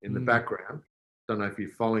on in the background. Don't know if you're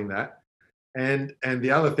following that. And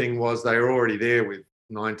the other thing was they were already there with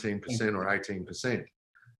 19% or 18%.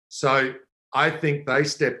 So I think they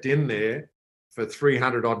stepped in there for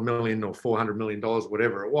 $300 odd million or $400 million,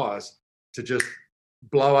 whatever it was, to just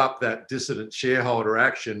blow up that dissident shareholder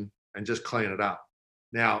action and just clean it up.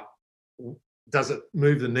 Now, does it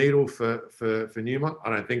move the needle for Newmont? I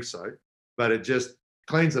don't think so, but it just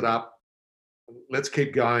cleans it up. Let's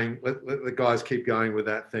keep going. Let the guys keep going with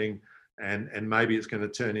that thing, and maybe it's going to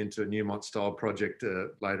turn into a Newmont style project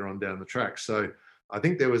later on down the track. So I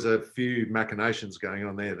think there was a few machinations going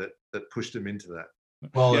on there that pushed them into that.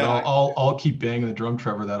 Well, yeah, I'll keep banging the drum,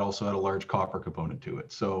 Trevor. That also had a large copper component to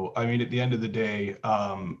it. So, at the end of the day,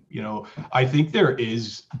 I think there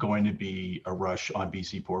is going to be a rush on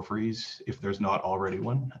BC porphyries, if there's not already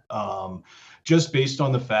one, just based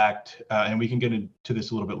on the fact, and we can get into this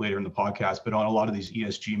a little bit later in the podcast, but on a lot of these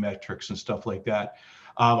ESG metrics and stuff like that,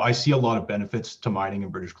 I see a lot of benefits to mining in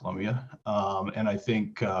British Columbia. And I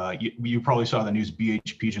think you probably saw the news,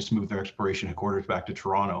 BHP just moved their exploration headquarters back to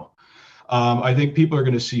Toronto. I think people are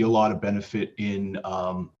going to see a lot of benefit in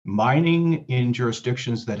mining in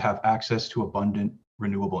jurisdictions that have access to abundant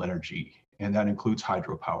renewable energy, and that includes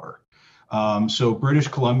hydropower. So British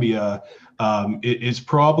Columbia is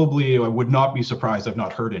probably, I would not be surprised, I've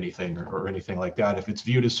not heard anything or anything like that, if it's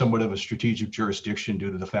viewed as somewhat of a strategic jurisdiction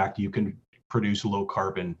due to the fact that you can produce low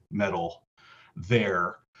carbon metal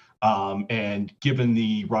there. And given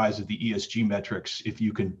the rise of the ESG metrics, if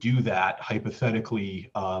you can do that,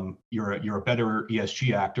 hypothetically, you're a better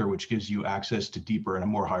ESG actor, which gives you access to deeper and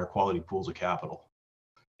more higher quality pools of capital.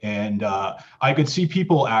 And I could see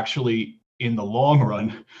people actually, in the long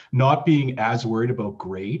run, not being as worried about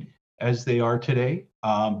grade as they are today,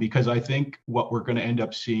 because I think what we're going to end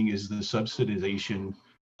up seeing is the subsidization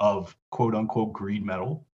of quote unquote green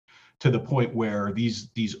metal, to the point where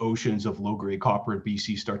these oceans of low grade copper in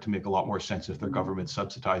BC start to make a lot more sense if they're government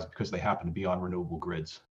subsidized because they happen to be on renewable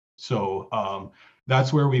grids. So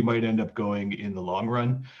that's where we might end up going in the long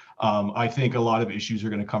run. I think a lot of issues are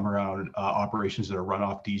going to come around operations that are run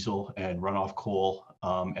off diesel and run off coal,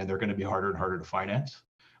 and they're going to be harder and harder to finance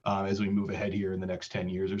as we move ahead here in the next 10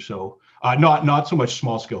 years or so. Not so much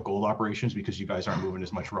small scale gold operations, because you guys aren't moving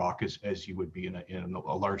as much rock as you would be in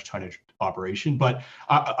a large tonnage operation. But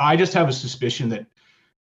I just have a suspicion that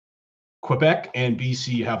Quebec and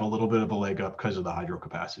BC have a little bit of a leg up because of the hydro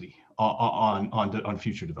capacity on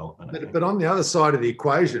future development. But on the other side of the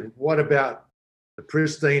equation, what about the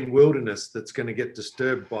pristine wilderness that's going to get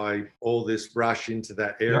disturbed by all this rush into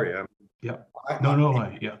that area? Yeah.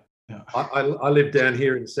 I live down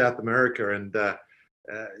here in South America, and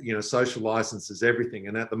social license is everything.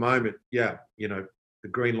 And at the moment, the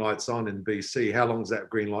green light's on in BC. How long is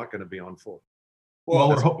that green light going to be on for?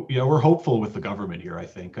 Well, we're hopeful with the government here, I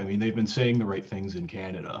think. I mean, they've been saying the right things in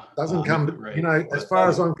Canada. Doesn't come, right. As far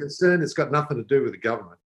as I'm concerned, it's got nothing to do with the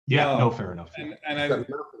government. Yeah, no, fair enough. And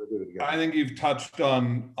I think you've touched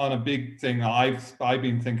on a big thing I've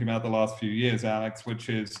been thinking about the last few years, Alex, which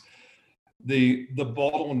is the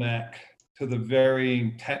bottleneck to the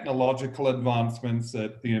very technological advancements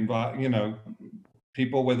that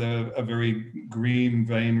people with a very green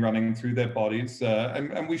vein running through their bodies,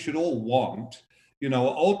 and we should all want.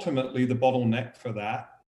 Ultimately, the bottleneck for that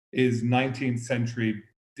is 19th century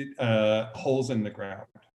holes in the ground.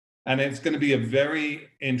 And it's going to be a very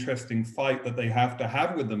interesting fight that they have to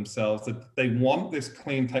have with themselves, that they want this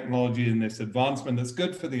clean technology and this advancement that's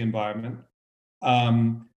good for the environment.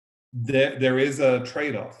 There is a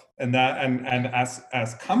trade-off, and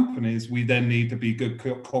as companies, we then need to be good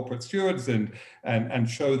corporate stewards and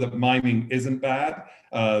show that mining isn't bad,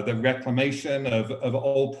 the reclamation of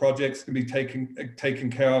old projects can be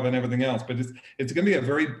taken care of, and everything else. But it's going to be a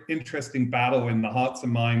very interesting battle in the hearts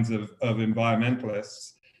and minds of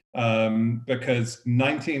environmentalists, because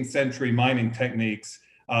 19th century mining techniques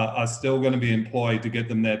are still going to be employed to get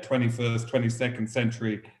them their 21st, 22nd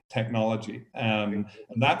century technology. And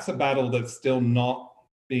that's a battle that's still not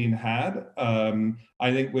being had.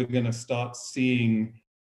 I think we're going to start seeing,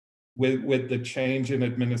 with the change in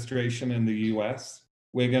administration in the US,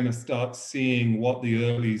 we're going to start seeing what the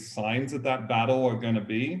early signs of that battle are going to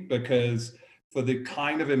be, because for the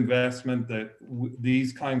kind of investment that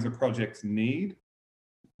these kinds of projects need,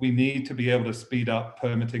 we need to be able to speed up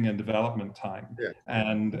permitting and development time. Yeah.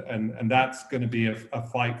 And that's going to be a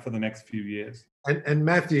fight for the next few years. And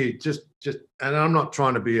Matthew, just and I'm not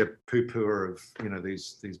trying to be a poo-pooer of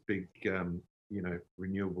these big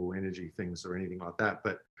renewable energy things or anything like that,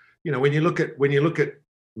 but when you look at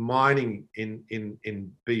mining in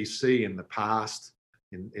BC in the past,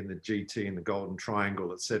 in the GT and the Golden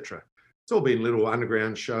Triangle, etc. It's all been little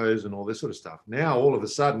underground shows and all this sort of stuff. Now all of a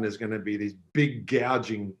sudden there's going to be these big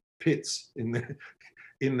gouging pits in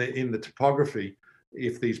the topography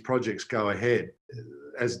if these projects go ahead.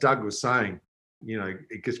 As Doug was saying,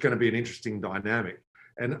 it's going to be an interesting dynamic.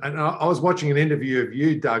 And I was watching an interview of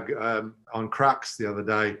you, Doug, on Crux the other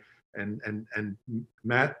day, and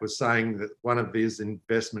Matt was saying that one of his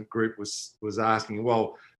investment group was asking,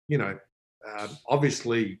 well,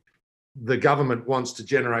 obviously the government wants to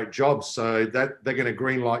generate jobs, so that they're going to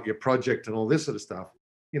green light your project and all this sort of stuff,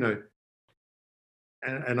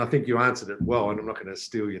 and I think you answered it well, and I'm not going to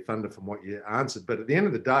steal your thunder from what you answered, but at the end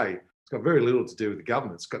of the day, it's got very little to do with the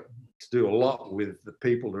government. It's got to do a lot with the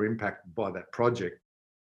people that are impacted by that project,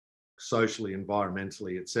 socially,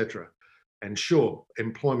 environmentally, etc. And sure,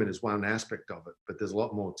 employment is one aspect of it, but there's a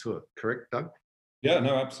lot more to it. Correct, Doug? Yeah,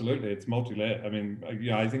 no, absolutely. It's multi-layered. I mean,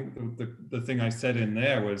 I think the thing I said in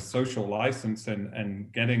there was social license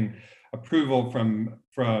and getting approval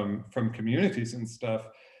from communities and stuff.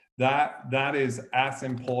 That is as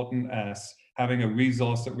important as having a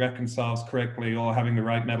resource that reconciles correctly or having the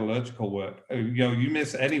right metallurgical work. You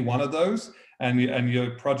miss any one of those, and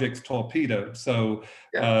your project's torpedoed. So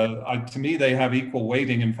to me, they have equal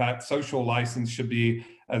weighting. In fact, social license should be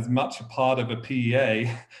as much a part of a PEA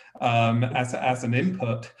as an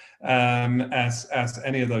input as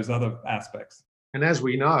any of those other aspects. And as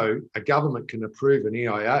we know, a government can approve an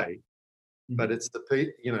EIA, but it's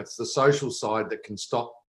the social side that can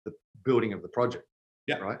stop the building of the project.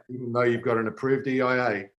 Yeah. Right. Even though you've got an approved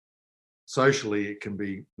EIA, socially it can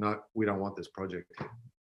be, no, we don't want this project.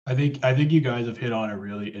 I think you guys have hit on a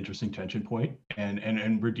really interesting tension point,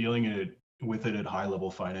 and we're dealing with it at high level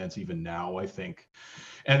finance even now, I think.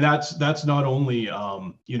 And that's not only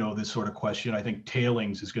this sort of question. I think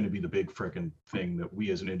tailings is going to be the big frickin' thing that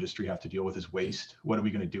we as an industry have to deal with, is waste. What are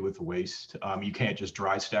we going to do with the waste? You can't just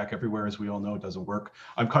dry stack everywhere, as we all know. It doesn't work.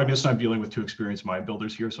 I'm cognizant I'm dealing with two experienced mine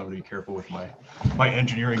builders here, so I'm going to be careful with my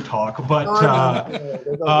engineering talk. But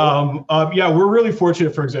we're really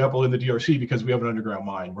fortunate, for example, in the DRC, because we have an underground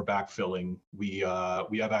mine. We're backfilling. We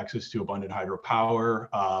have access to abundant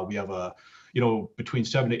hydropower. We have between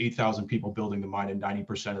 7,000 to 8,000 people building the mine, and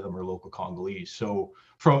 90% of them are local Congolese. So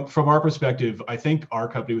from our perspective, I think our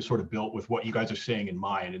company was sort of built with what you guys are saying in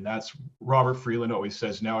mind. And that's, Robert Freeland always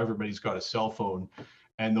says, now everybody's got a cell phone,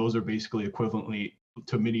 and those are basically equivalently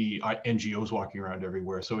to mini NGOs walking around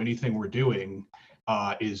everywhere. So anything we're doing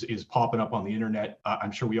is popping up on the internet.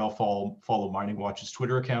 I'm sure we all follow Mining Watch's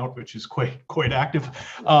Twitter account, which is quite active,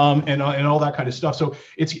 and all that kind of stuff. So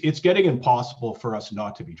it's getting impossible for us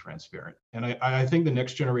not to be transparent. And I think the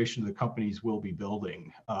next generation of the companies will be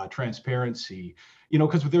building transparency,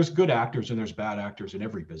 because there's good actors and there's bad actors in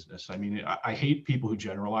every business. I mean, I hate people who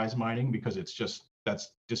generalize mining, because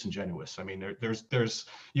that's disingenuous. I mean, there's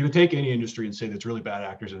you can take any industry and say there's really bad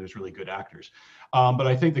actors and there's really good actors. But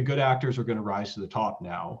I think the good actors are going to rise to the top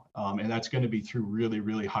now. And that's going to be through really,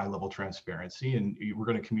 really high level transparency. And we're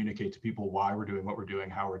going to communicate to people why we're doing what we're doing,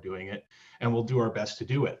 how we're doing it, and we'll do our best to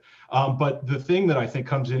do it. But the thing that I think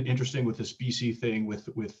comes in interesting with this BC thing with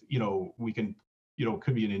we can,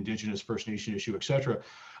 could be an Indigenous First Nation issue, et cetera,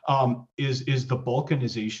 is the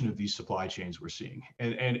balkanization of these supply chains we're seeing.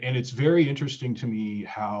 And it's very interesting to me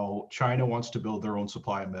how China wants to build their own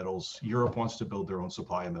supply of metals, Europe wants to build their own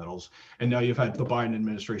supply of metals, and now you've had the Biden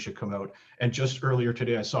administration come out. And just earlier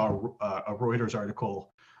today, I saw a Reuters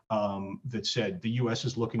article that said the US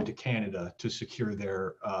is looking to Canada to secure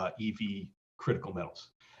their EV critical metals.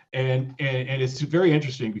 And it's very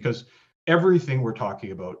interesting, because everything we're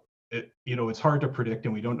talking about, it's hard to predict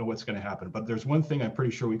and we don't know what's going to happen. But there's one thing I'm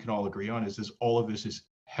pretty sure we can all agree on, is all of this is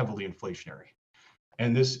heavily inflationary.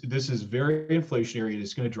 And this is very inflationary, and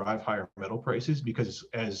it's going to drive higher metal prices, because,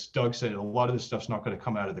 as Doug said, a lot of this stuff's not going to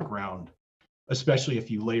come out of the ground, especially if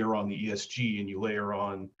you layer on the ESG and you layer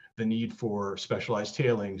on the need for specialized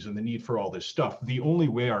tailings and the need for all this stuff. The only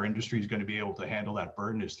way our industry is going to be able to handle that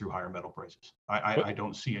burden is through higher metal prices. I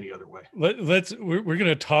don't see any other way. We're going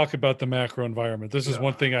to talk about the macro environment. This is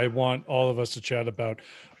one thing I want all of us to chat about.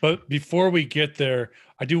 But before we get there,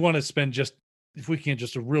 I do want to spend just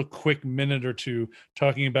a real quick minute or two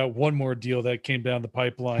talking about one more deal that came down the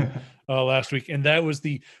pipeline last week. And that was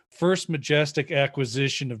the First Majestic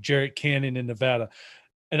acquisition of Jerritt Canyon in Nevada.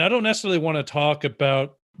 And I don't necessarily want to talk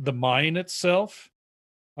about the mine itself.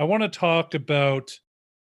 I want to talk about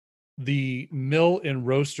the mill and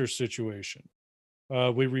roaster situation.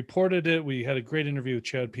 We reported it. We had a great interview with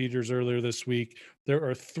Chad Peters earlier this week. There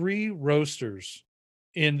are 3 roasters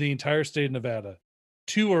in the entire state of Nevada.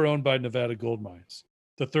 2 are owned by Nevada Gold Mines.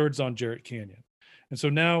 The third's on Jerritt Canyon. And so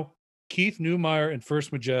now Keith Neumeyer and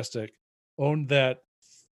First Majestic own that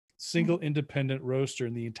single independent roaster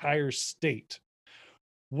in the entire state.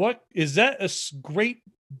 What is that? A great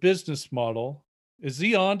business model? Is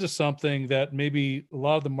he on to something that maybe a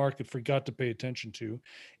lot of the market forgot to pay attention to?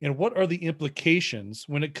 And what are the implications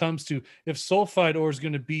when it comes to, if sulfide ore is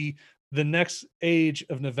going to be the next age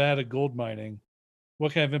of Nevada gold mining,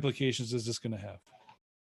 what kind of implications is this going to have?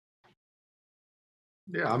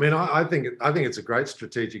 Yeah, I mean, I think it's a great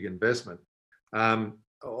strategic investment.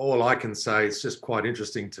 All I can say, it's just quite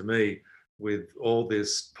interesting to me, with all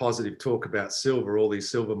this positive talk about silver, all these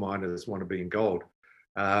silver miners want to be in gold.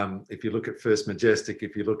 If you look at First Majestic,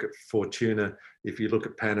 if you look at Fortuna, if you look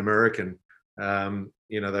at Pan American,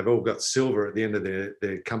 they've all got silver at the end of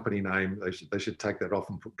their company name. They should take that off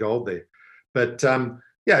and put gold there. But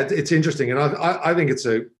it's interesting, and I think it's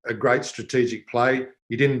a great strategic play.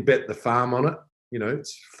 You didn't bet the farm on it.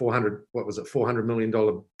 It's $400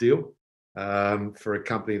 million deal for a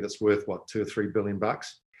company that's worth $2 or $3 billion.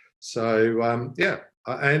 So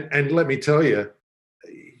and let me tell you,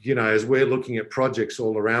 as we're looking at projects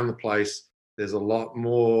all around the place, there's a lot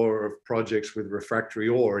more of projects with refractory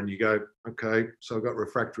ore, and you go, okay, so I've got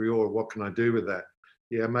refractory ore. What can I do with that?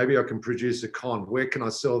 Yeah, maybe I can produce a con. Where can I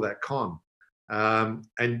sell that con? And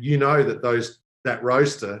that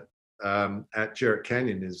roaster at Jerritt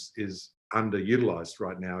Canyon is underutilized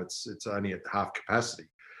right now. It's only at half capacity.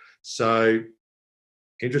 So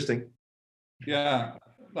interesting. Yeah.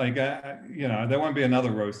 There won't be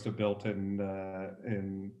another roaster built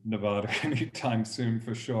in Nevada anytime soon,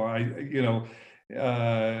 for sure. You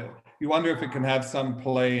wonder if it can have some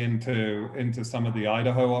play into some of the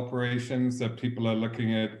Idaho operations that people are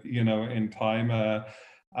looking at, in time.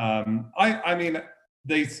 I mean,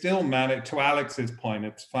 they still manage, to Alex's point,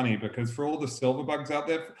 it's funny because for all the silver bugs out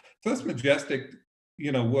there, First Majestic,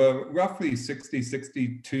 were roughly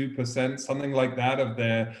 62%, something like that, of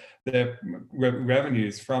their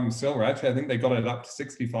revenues from silver. Actually, I think they got it up to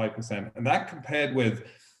 65%. And that compared with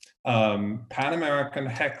Pan American,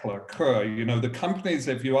 Heckler, Kerr, the companies,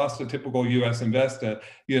 if you ask a typical US investor,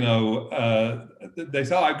 they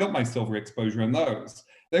say, oh, I've got my silver exposure in those.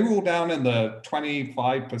 They were all down in the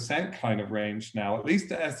 25% kind of range now. At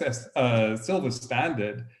least SS Silver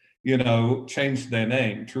Standard, changed their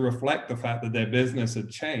name to reflect the fact that their business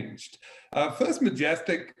had changed. First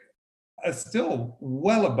Majestic is still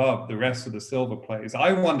well above the rest of the silver plays.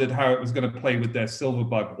 I wondered how it was going to play with their silver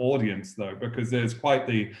bug audience, though, because there's quite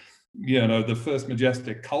the First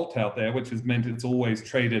Majestic cult out there, which has meant it's always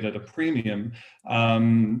traded at a premium.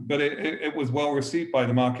 But it was well received by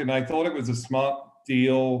the market, and I thought it was a smart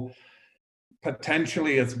deal,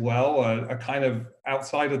 potentially as well, a kind of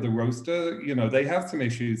outside of the roster. They have some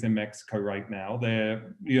issues in Mexico right now.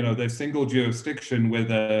 They're single jurisdiction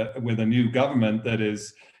with a new government that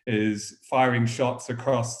is firing shots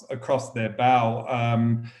across their bow.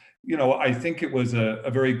 I think it was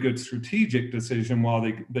a very good strategic decision while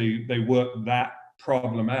they worked that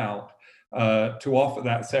problem out, to offer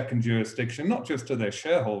that second jurisdiction, not just to their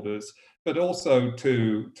shareholders, but also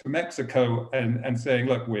to Mexico, and saying,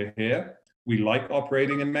 look, we're here. We like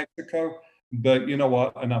operating in Mexico, but you know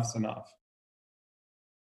what? Enough's enough.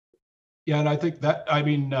 Yeah, and I think that,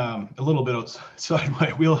 a little bit outside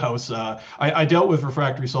my wheelhouse. I dealt with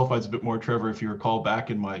refractory sulfides a bit more, Trevor, if you recall, back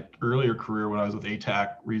in my earlier career when I was with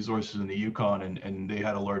ATAC Resources in the Yukon, and they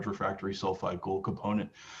had a large refractory sulfide gold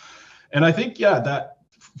component. And I think, that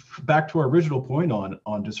back to our original point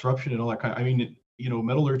on disruption and all that kind,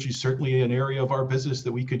 metallurgy is certainly an area of our business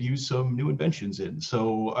that we could use some new inventions in.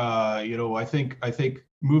 So, I think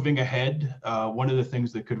moving ahead, one of the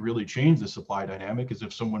things that could really change the supply dynamic is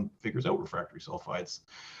if someone figures out refractory sulfides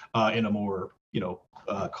in a more,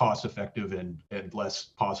 cost-effective and less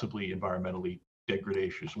possibly environmentally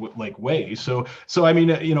degradatious way. So I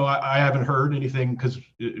haven't heard anything because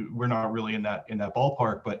we're not really in that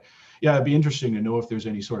ballpark, but yeah, it'd be interesting to know if there's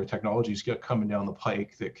any sort of technologies coming down the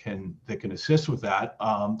pike that can assist with that.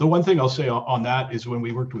 The one thing I'll say on that is when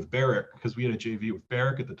we worked with Barrick, because we had a JV with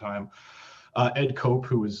Barrick at the time, Ed Cope,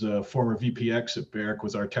 who was a former VPX at Barrick,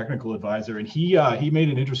 was our technical advisor, and he made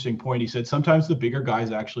an interesting point. He said sometimes the bigger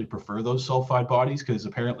guys actually prefer those sulfide bodies because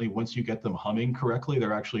apparently once you get them humming correctly,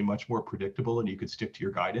 they're actually much more predictable and you could stick to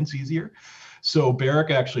your guidance easier. So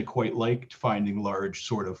Barrick actually quite liked finding large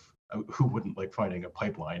sort of, who wouldn't like finding a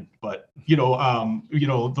pipeline, but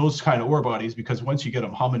those kind of ore bodies, because once you get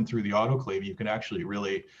them humming through the autoclave, you can actually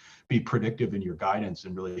really be predictive in your guidance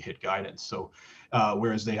and really hit guidance. So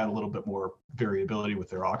whereas they had a little bit more variability with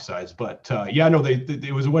their oxides, but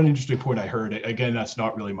it was one interesting point I heard. Again, that's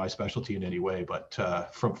not really my specialty in any way, but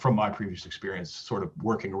from my previous experience, sort of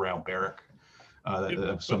working around Barrick,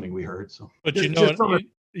 that's something we heard. So, but you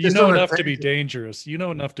know enough to be dangerous. You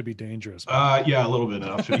know enough to be dangerous. Yeah, a little bit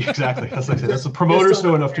enough to be, exactly. That's like that's the promoters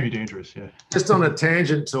know enough to be dangerous. Yeah. Just on a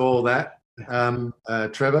tangent to all that,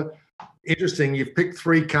 Trevor. Interesting. You've picked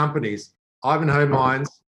three companies: Ivanhoe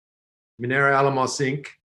Mines, Minera Alamos Inc.,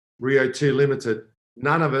 Rio 2 Limited.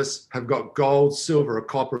 None of us have got gold, silver, or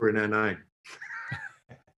copper in our name.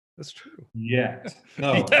 That's true. Yet.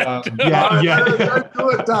 No. Yeah. Don't do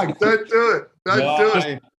it, Doug. Don't do it. Don't do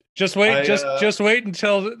it. Just wait. Just wait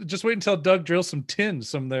until Doug drills some tin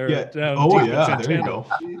there. Yeah. Down there you go.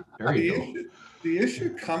 There you go. The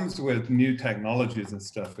issue comes with new technologies and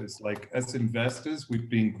stuff is like, as investors, we've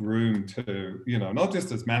been groomed to, not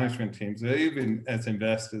just as management teams, even as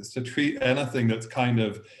investors, to treat anything that's kind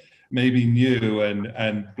of maybe new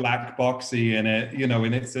and black boxy in it,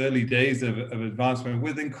 in its early days of advancement,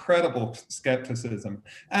 with incredible skepticism.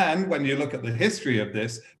 And when you look at the history of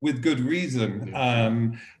this, with good reason.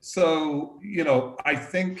 I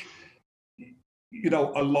think,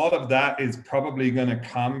 a lot of that is probably going to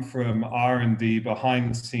come from R&D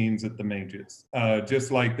behind the scenes at the majors.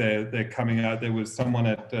 Just like they're coming out. There was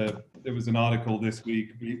an article this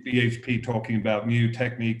week, BHP, talking about new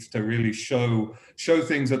techniques to really show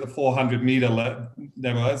things at the 400-meter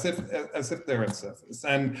level as if they're at surface.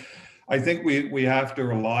 And I think we have to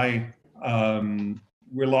rely on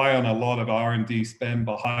a lot of R&D spend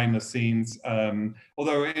behind the scenes.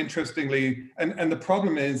 Although interestingly, and the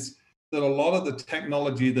problem is that a lot of the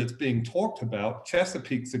technology that's being talked about,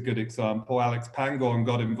 Chesapeake's a good example. Alex Pangorn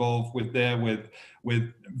got involved with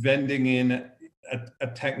vending in a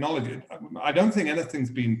technology. I don't think anything's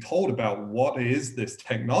been told about what is this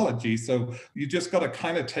technology. So you just got to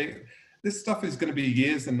kind of take this stuff is going to be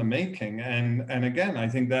years in the making. And again, I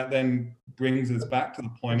think that then brings us back to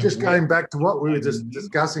the point just of going back to what we were just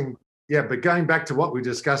discussing. Yeah, but going back to what we were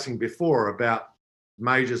discussing before about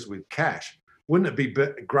majors with cash, wouldn't it be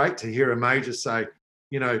great to hear a major say,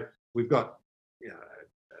 we've got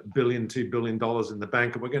 $1 billion, $2 billion in the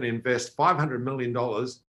bank, and we're going to invest $500 million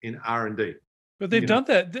in R&D. But they've done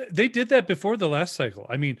that. They did that before the last cycle.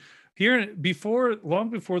 I mean, long before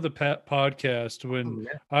the podcast, when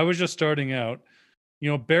I was just starting out,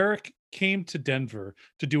 Barrick came to Denver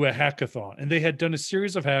to do a hackathon, and they had done a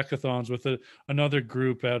series of hackathons with another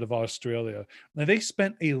group out of Australia. And they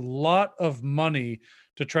spent a lot of money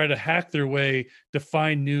to try to hack their way to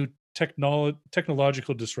find new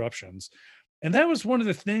technological disruptions. And that was one of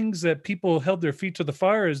the things that people held their feet to the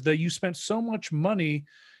fire, is that you spent so much money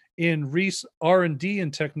in R&D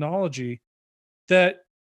and technology that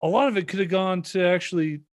a lot of it could have gone to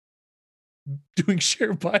actually doing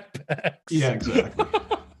share buybacks. Yeah, exactly.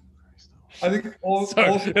 I think it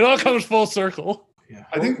all comes full circle. Yeah.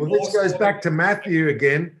 I think this goes back to Matthew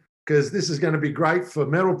again, because this is going to be great for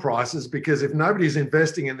metal prices, because if nobody's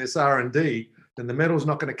investing in this R&D, then the metal's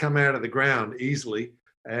not going to come out of the ground easily.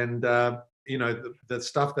 And, the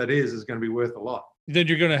stuff that is going to be worth a lot. Then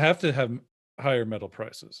you're going to have higher metal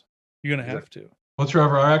prices. You're going to have to. Well,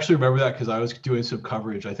 Trevor, I actually remember that because I was doing some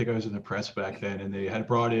coverage. I think I was in the press back then, and they had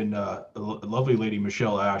brought in a lovely lady,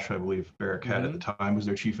 Michelle Ash, I believe Barrick had at the time, was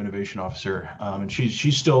their chief innovation officer. And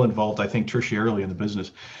she's still involved, I think, tertiarily in the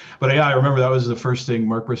business. But yeah, I remember that was the first thing.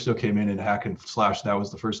 Mark Bristow came in and Hack and Slash. That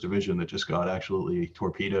was the first division that just got absolutely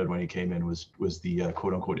torpedoed when he came in, was the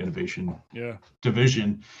quote unquote innovation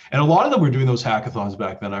division. And a lot of them were doing those hackathons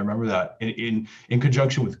back then. I remember that in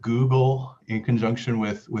conjunction with Google, in conjunction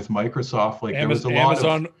with Microsoft. Like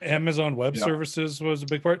Amazon Web Services was a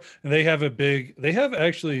big part, and they have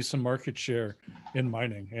actually some market share in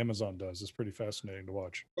mining. Amazon does. It's pretty fascinating to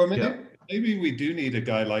watch. Well, maybe we do need a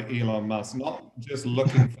guy like Elon Musk, not just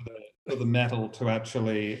looking for the metal to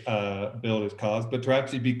actually build his cars, but to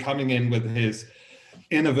actually be coming in with his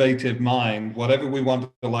innovative mind, whatever we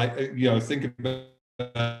want to think about.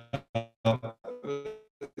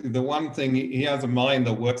 The one thing, he has a mind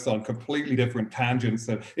that works on completely different tangents,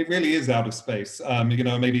 that it really is out of space.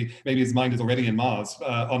 Maybe his mind is already on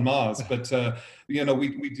Mars, but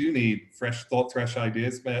we do need fresh thought, fresh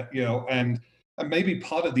ideas, and maybe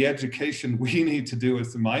part of the education we need to do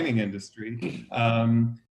as the mining industry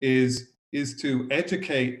is to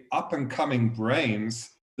educate up and coming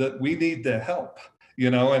brains that we need their help,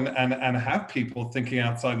 and have people thinking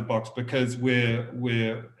outside the box, because we're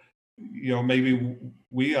maybe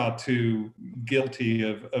we are too guilty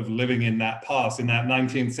of living in that past, in that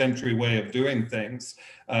 19th century way of doing things.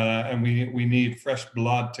 And we need fresh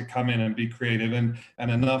blood to come in and be creative, and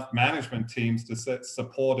enough management teams to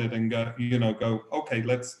support it and go, okay,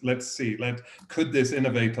 let's see, could this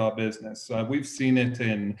innovate our business? We've seen it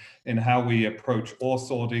in how we approach ore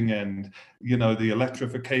sorting and, the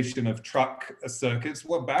electrification of truck circuits.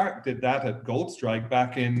 Well, Barrick did that at Goldstrike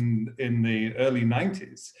back in the early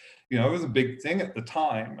 90s. It was a big thing at the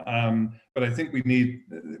time, but I think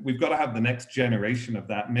we've got to have the next generation of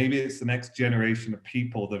that. Maybe it's the next generation of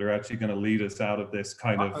people that are actually going to lead us out of this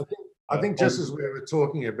kind of. I think just as we were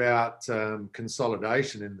talking about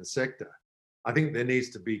consolidation in the sector, I think there needs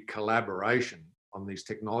to be collaboration on these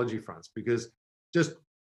technology fronts, because just,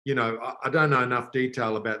 I don't know enough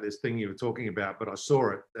detail about this thing you were talking about, but I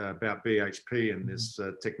saw it about BHP and this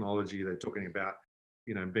technology they're talking about,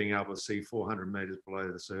 being able to see 400 meters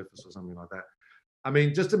below the surface or something like that. I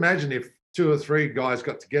mean, just imagine if 2 or 3 guys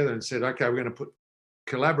got together and said, okay, we're going to put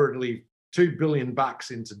collaboratively $2 billion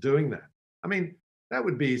into doing that. I mean, that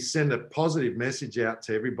would send a positive message out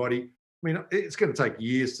to everybody. I mean, it's going to take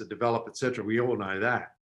years to develop, etc. We all know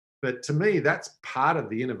that. But to me, that's part of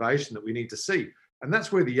the innovation that we need to see. And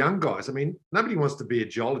that's where the young guys, I mean, nobody wants to be a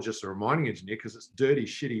geologist or a mining engineer because it's dirty,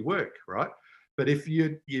 shitty work, right? But if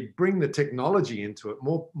you bring the technology into it,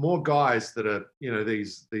 more guys that are,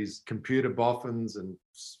 these computer boffins and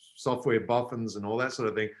software boffins and all that sort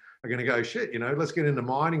of thing are going to go, shit, let's get into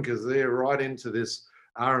mining, because they're right into this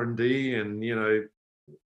R&D and,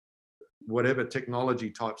 whatever technology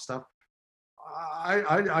type stuff.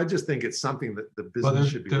 I just think it's something that the business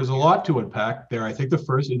should be. There's a lot to unpack there. I think the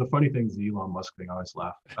funny thing is the Elon Musk thing. I always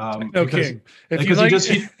laugh. Okay. Because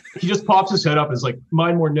he just pops his head up and is like,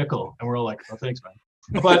 mine more nickel. And we're all like, oh, thanks, man.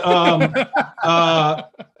 But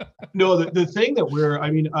no, the thing that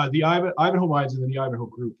the Ivanhoe Mines and then the Ivanhoe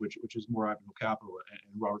Group, which is more Ivanhoe Capital and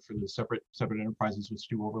Robert, for the separate enterprises, which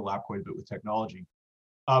do overlap quite a bit with technology.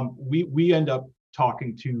 We end up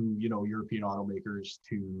talking to European automakers,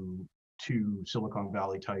 to to Silicon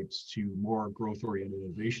Valley types to more growth oriented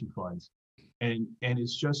innovation funds. And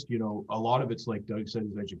it's just, you know, a lot of it's like Doug said,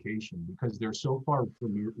 is education, because they're so far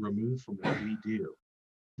removed from what we do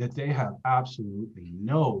that they have absolutely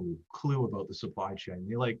no clue about the supply chain.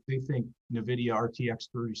 They think NVIDIA RTX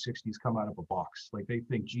 3060s come out of a box. Like they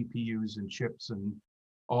think GPUs and chips and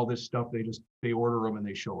all this stuff, they order them and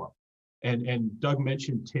they show up. And Doug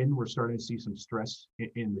mentioned tin. We're starting to see some stress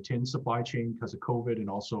in the tin supply chain because of COVID and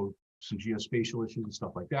also some geospatial issues and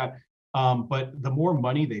stuff like that. But the more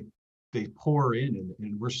money they pour in,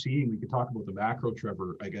 and we're seeing, we could talk about the macro,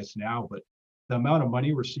 Trevor, I guess now, but the amount of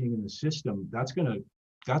money we're seeing in the system, that's gonna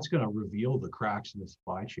reveal the cracks in the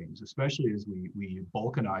supply chains, especially as we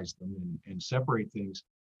balkanize them and separate things.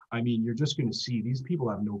 I mean, you're just going to see these people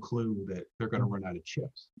have no clue that they're going to run out of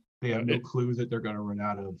chips. They have no clue that they're going to run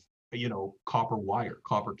out of, you know, copper wire,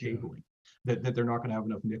 copper cabling, that they're not going to have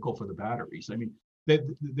enough nickel for the batteries. I mean,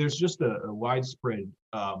 there's just a widespread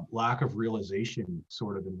lack of realization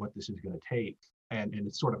sort of in what this is going to take. And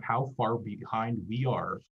it's sort of how far behind we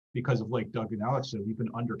are because of, like Doug and Alex said, we've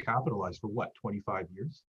been undercapitalized for what, 25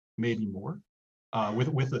 years, maybe more,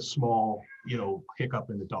 with a small, you know, hiccup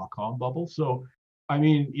in the dot-com bubble. So, I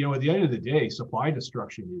mean, you know, at the end of the day, supply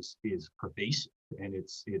destruction is pervasive and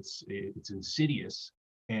it's insidious.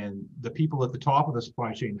 And the people at the top of the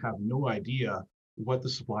supply chain have no idea what the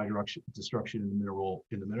supply destruction in the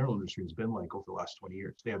mineral industry has been like over the last 20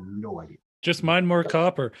 years. They have no idea. Just mine more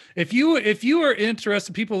copper. If you are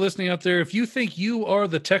interested, people listening out there, if you think you are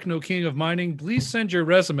the techno king of mining, please send your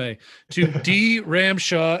resume to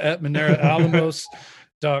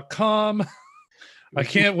dramshaw@mineraalamos.com. I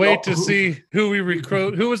can't wait to see who we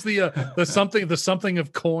recruit. Who was the something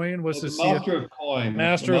of coin? Was this Master of Coin?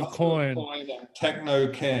 Master of Coin and Techno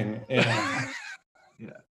King. Yeah.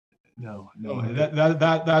 No,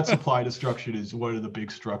 that supply destruction is one of the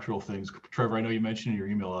big structural things. Trevor, I know you mentioned in your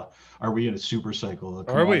email, are we in a super cycle?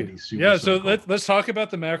 Are we? Yeah, so let's talk about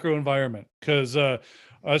the macro environment, because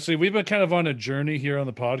honestly, we've been kind of on a journey here on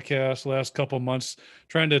the podcast the last couple of months,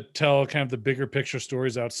 trying to tell kind of the bigger picture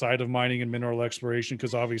stories outside of mining and mineral exploration,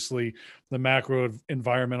 because obviously the macro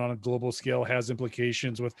environment on a global scale has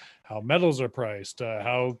implications with how metals are priced,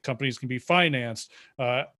 how companies can be financed,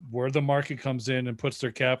 where the market comes in and puts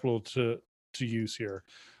their capital to use here.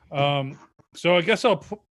 So I guess the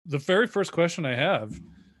very first question I have,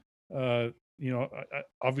 you know,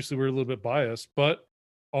 obviously we're a little bit biased, but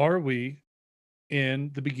are we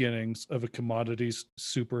in the beginnings of a commodities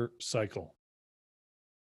super cycle?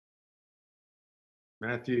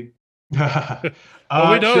 Matthew? We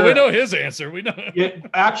know his answer. We know. Yeah,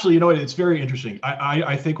 actually, you know what? It's very interesting.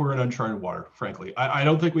 I think we're in uncharted water, frankly. I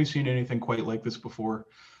don't think we've seen anything quite like this before,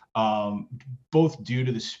 both due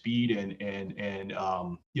to the speed and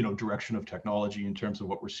you know, direction of technology in terms of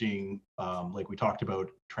what we're seeing, like we talked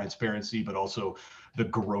about, transparency, but also the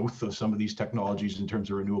growth of some of these technologies in terms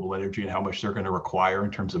of renewable energy and how much they're going to require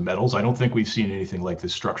in terms of metals. I don't think we've seen anything like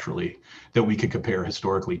this structurally that we could compare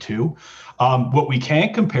historically to. What we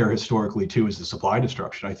can't compare historically to is the supply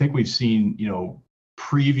destruction. I think we've seen, you know,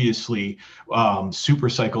 previously super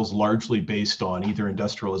cycles largely based on either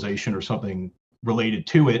industrialization or something related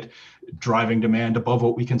to it, driving demand above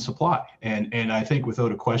what we can supply. And I think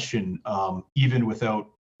without a question, even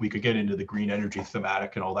without, we could get into the green energy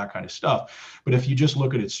thematic and all that kind of stuff. But if you just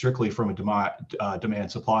look at it strictly from a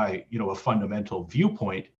demand supply, you know, a fundamental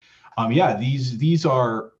viewpoint, yeah, these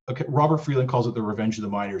are, okay, Robert Freeland calls it the revenge of the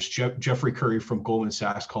miners. Jeffrey Curry from Goldman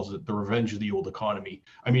Sachs calls it the revenge of the old economy.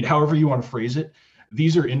 I mean, however you want to phrase it,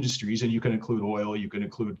 these are industries, and you can include oil, you can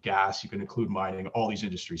include gas, you can include mining, all these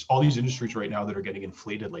industries right now that are getting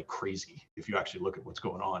inflated like crazy, if you actually look at what's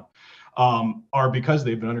going on, are because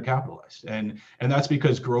they've been undercapitalized. And that's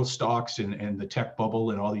because growth stocks and the tech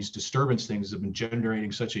bubble and all these disturbance things have been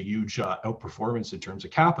generating such a huge outperformance in terms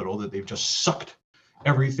of capital that they've just sucked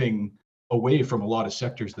everything away from a lot of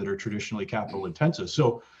sectors that are traditionally capital intensive.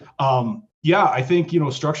 So yeah, I think, you know,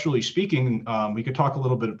 structurally speaking, we could talk a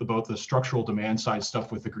little bit about the structural demand side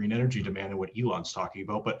stuff with the green energy demand and what Elon's talking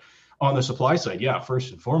about. But on the supply side, yeah,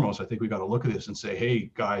 first and foremost, I think we got to look at this and say, hey,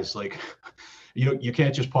 guys, like, you know, you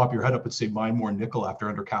can't just pop your head up and say mine more nickel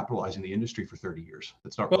after undercapitalizing the industry for 30 years.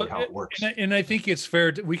 That's not really how it works. And I think it's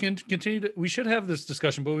fair. We can continue we should have this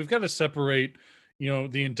discussion, but we've got to separate, you know,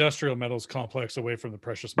 the industrial metals complex away from the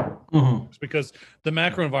precious metals, because the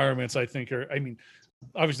macro environments, I think, are, I mean,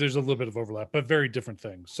 obviously there's a little bit of overlap, but very different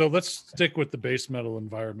things. So let's stick with the base metal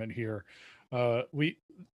environment here. I'm going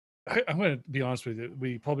to be honest with you.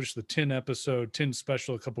 We published the tin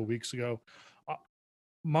special a couple of weeks ago.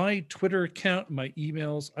 My Twitter account, my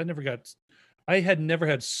emails, I had never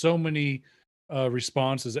had so many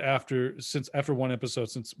responses after one episode,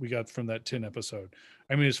 since we got from that 10 episode.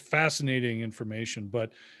 I mean, it's fascinating information,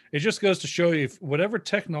 but it just goes to show you, if whatever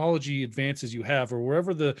technology advances you have, or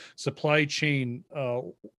wherever the supply chain,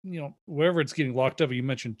 wherever it's getting locked up, you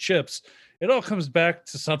mentioned chips, it all comes back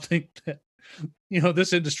to something that,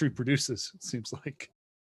 this industry produces, it seems like.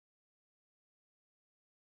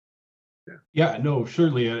 Yeah, no,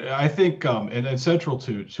 surely. I think, and central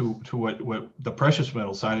to what the precious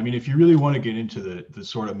metal side. I mean, if you really want to get into the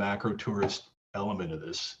sort of macro tourist element of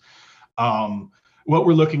this, what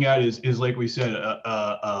we're looking at is like we said,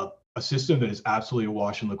 a system that is absolutely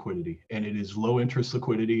awash in liquidity, and it is low interest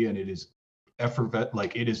liquidity, and it is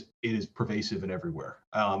like it is pervasive and everywhere.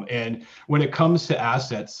 And when it comes to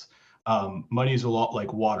assets, money is a lot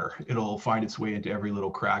like water. It'll find its way into every little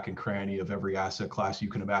crack and cranny of every asset class you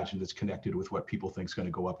can imagine that's connected with what people think is going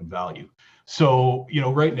to go up in value. So,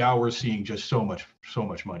 right now we're seeing just so much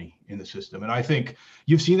money in the system. And I think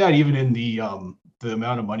you've seen that even in the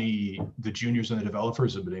amount of money the juniors and the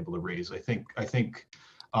developers have been able to raise. I think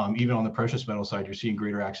even on the precious metal side, you're seeing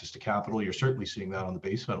greater access to capital. You're certainly seeing that on the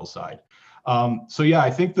base metal side. So yeah, I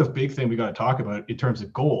think the big thing we got to talk about in terms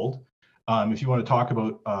of gold, if you want to talk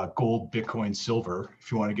about gold, Bitcoin, silver,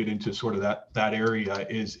 if you want to get into sort of that area,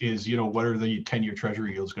 is what are the 10-year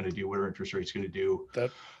treasury yields going to do? What are interest rates going to do?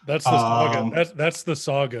 That's the saga. That's the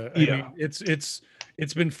saga. I Yeah. mean,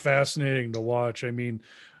 it's been fascinating to watch. I mean,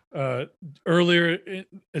 earlier in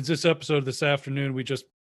this episode this afternoon, we just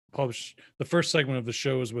published the first segment of the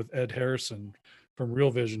show is with Ed Harrison from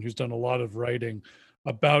Real Vision, who's done a lot of writing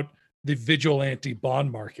about the vigilante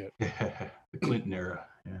bond market. The Clinton era.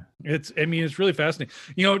 Yeah. It's really fascinating.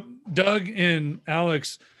 Doug and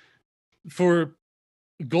Alex, for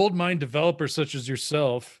gold mine developers such as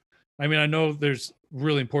yourself, I mean, I know there's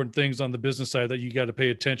really important things on the business side that you got to pay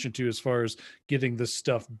attention to as far as getting this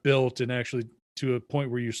stuff built and actually to a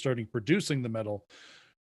point where you're starting producing the metal.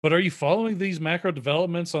 But are you following these macro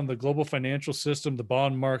developments on the global financial system, the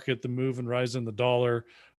bond market, the move and rise in the dollar,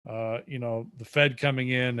 the Fed coming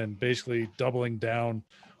in and basically doubling down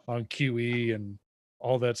on QE and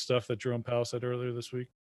all that stuff that Jerome Powell said earlier this week?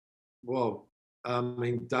 Well, I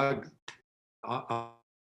mean, Doug, I'm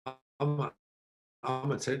a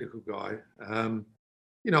technical guy.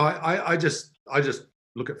 I just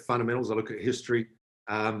look at fundamentals. I look at history.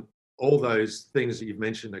 All those things that you've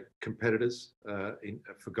mentioned are competitors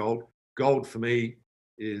for gold. Gold for me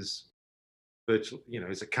is virtually,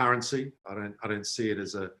 it's a currency. I don't see it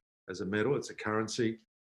as a metal. It's a currency.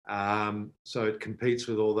 So it competes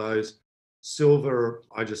with all those. Silver,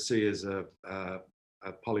 I just see as a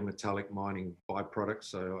polymetallic mining byproduct.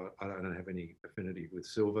 So I don't have any affinity with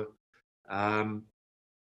silver.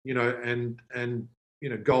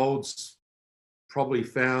 Gold's probably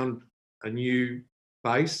found a new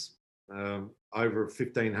base over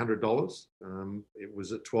 $1,500. It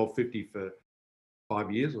was at $1,250 for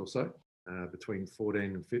 5 years or so, between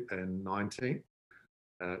 14 and 19,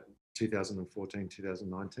 2014,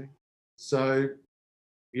 2019. So,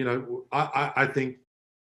 I think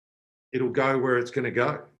it'll go where it's going to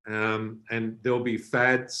go, and there'll be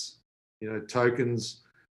fads, tokens.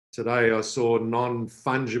 Today I saw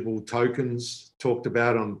non-fungible tokens talked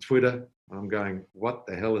about on Twitter. I'm going, what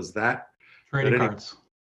the hell is that? Trading cards.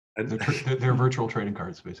 And they're virtual trading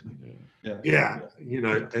cards, basically. Yeah.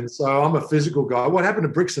 And so I'm a physical guy. What happened to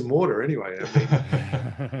bricks and mortar anyway?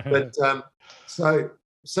 I mean,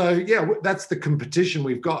 so yeah, that's the competition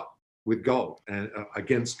we've got with gold and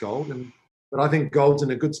against gold. But I think gold's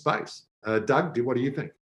in a good space. Doug, what do you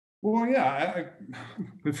think? Well, yeah,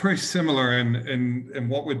 we're very similar in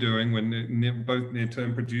what we're doing when both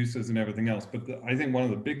near-term producers and everything else. But I think one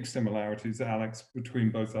of the big similarities, Alex,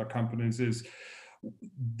 between both our companies is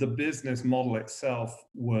the business model itself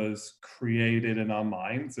was created in our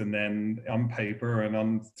minds and then on paper and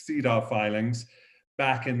on CDAR filings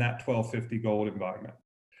back in that 1250 gold environment.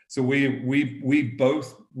 So we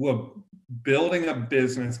both were building a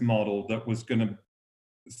business model that was going to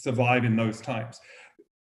survive in those times.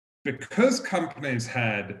 Because companies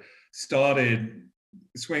had started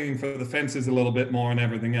swinging for the fences a little bit more and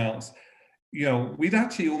everything else, we'd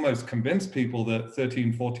actually almost convinced people that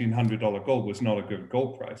 $1,300, $1,400 gold was not a good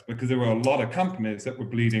gold price, because there were a lot of companies that were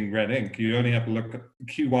bleeding red ink. You only have to look at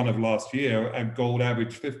Q1 of last year, and gold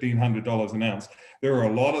averaged $1,500 an ounce. There were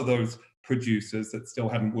a lot of those producers that still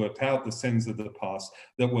hadn't worked out the sins of the past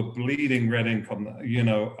that were bleeding red ink on in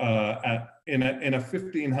a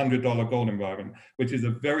 $1,500 gold environment, which is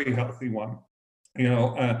a very healthy one. I'm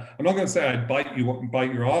not going to say I'd bite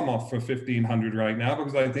your arm off for 1,500 right now,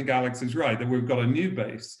 because I think Alex is right that we've got a new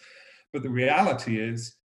base. But the reality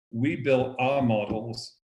is we built our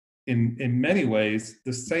models in many ways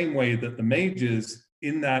the same way that the majors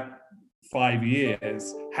in that 5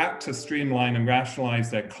 years had to streamline and rationalize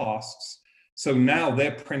their costs. So now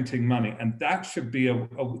they're printing money, and that should be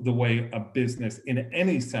the way a business in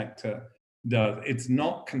any sector does. It's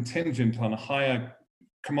not contingent on higher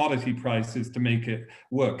commodity prices to make it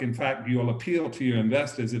work. In fact, you'll appeal to your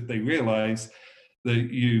investors if they realize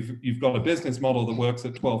that you've got a business model that works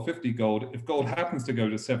at $1,250 gold. If gold happens to go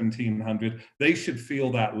to 1,700, they should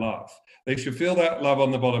feel that love. They should feel that love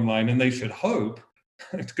on the bottom line, and they should hope,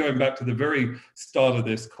 going back to the very start of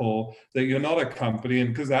this call, that you're not a company,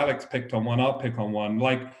 and because Alex picked on one, I'll pick on one,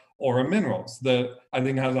 like Aura Minerals, that I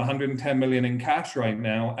think has 110 million in cash right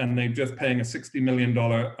now, and they're just paying a $60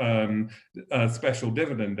 million special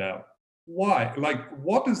dividend out. Why? Like,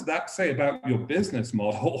 what does that say about your business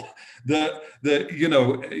model? that you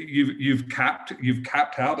know you've capped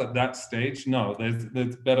out at that stage? No,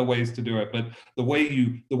 there's better ways to do it. But the way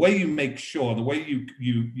you make sure, the way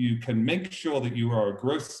you can make sure that you are a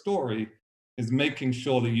growth story is making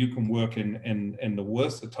sure that you can work in the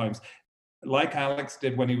worst of times, like Alex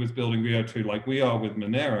did when he was building Rio 2, like we are with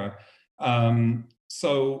Minera.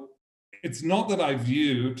 So it's not that I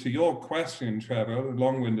view, to your question, Trevor, the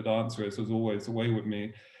long-winded answer is, as always, the way with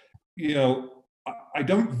me, you know, I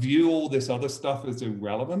don't view all this other stuff as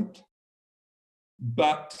irrelevant,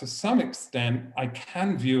 but to some extent, I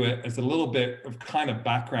can view it as a little bit of kind of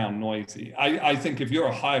background noisy. I think if you're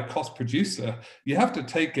a higher cost producer, you have to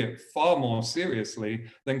take it far more seriously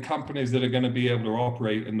than companies that are going to be able to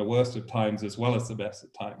operate in the worst of times as well as the best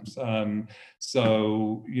of times.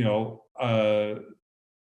 So, you know,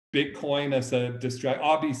 Bitcoin as a distract.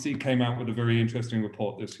 RBC came out with a very interesting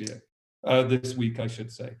report this week, I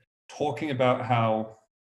should say, talking about how,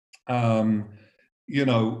 you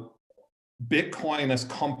know, Bitcoin as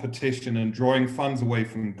competition and drawing funds away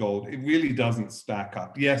from gold, it really doesn't stack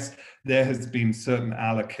up. Yes, there has been certain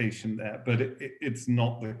allocation there, but it's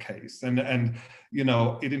not the case. And you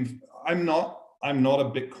know, I'm not a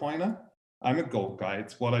Bitcoiner. I'm a gold guy.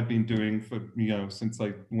 It's what I've been doing for, you know, since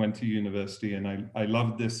I went to university, and I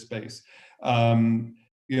love this space. You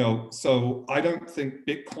know, so I don't think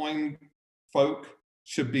Bitcoin folk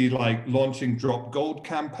should be like launching drop gold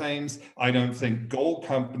campaigns. I don't think gold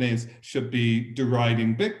companies should be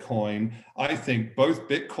deriding Bitcoin. I think both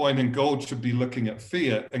Bitcoin and gold should be looking at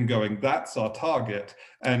fiat and going, that's our target,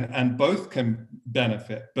 and both can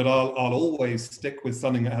benefit. But I'll always stick with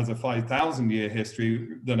something that has a 5,000-year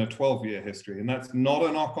history than a 12-year history. And that's not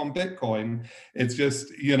a knock on Bitcoin. It's just,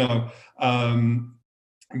 you know,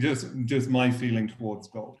 just my feeling towards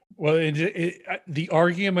gold. Well, the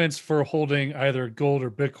arguments for holding either gold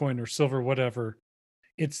or Bitcoin or silver, whatever,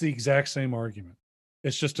 it's the exact same argument.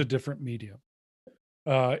 It's just a different medium.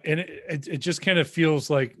 And it just kind of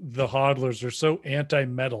feels like the hodlers are so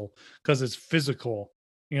anti-metal because it's physical,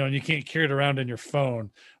 you know, and you can't carry it around in your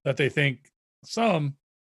phone, that they think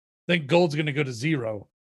gold's going to go to zero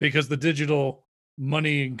because the digital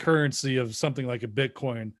money and currency of something like a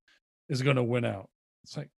Bitcoin is going to win out.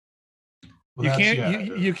 It's like, well,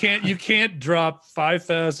 you can't drop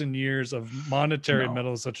 5,000 years of monetary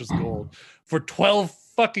metals such as gold for 12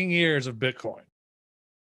 fucking years of Bitcoin.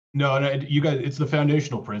 No, you guys, it's the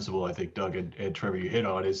foundational principle, I think, Doug and Trevor, you hit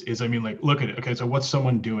on is I mean, like, look at it. Okay, so what's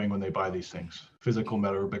someone doing when they buy these things? Physical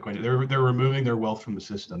metal or Bitcoin? They're removing their wealth from the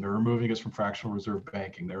system. They're removing it from fractional reserve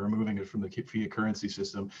banking. They're removing it from the fiat currency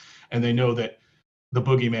system, and they know that the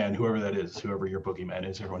boogeyman, whoever that is, whoever your boogeyman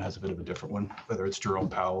is, everyone has a bit of a different one, whether it's Jerome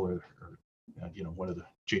Powell or you know, one of the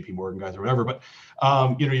JP Morgan guys or whatever, but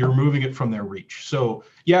you know, you're removing it from their reach. So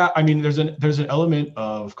yeah, I mean, there's an element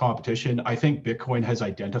of competition. I think Bitcoin has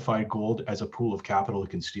identified gold as a pool of capital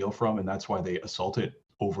it can steal from, and that's why they assault it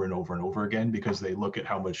over and over and over again, because they look at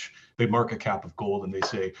how much the market cap of gold and they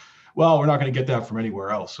say, well, we're not going to get that from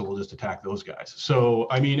anywhere else, so we'll just attack those guys. So,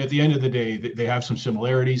 I mean, at the end of the day, they have some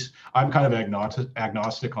similarities. I'm kind of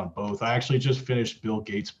agnostic on both. I actually just finished Bill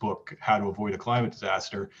Gates' book, How to Avoid a Climate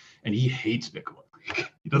Disaster, and he hates Bitcoin.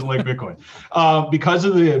 He doesn't like Bitcoin because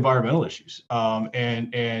of the environmental issues.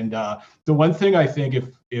 And the one thing I think,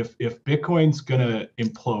 if Bitcoin's going to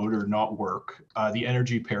implode or not work, the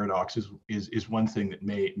energy paradox is one thing that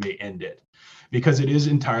may end it, because it is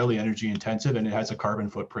entirely energy intensive and it has a carbon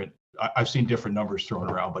footprint. I've seen different numbers thrown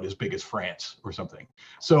around, but as big as France or something.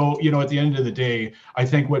 So, you know, at the end of the day, I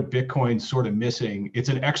think what Bitcoin's sort of missing, it's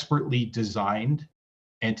an expertly designed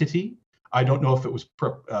entity. I don't know if it was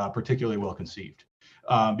particularly well conceived.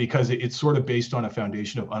 Because it's sort of based on a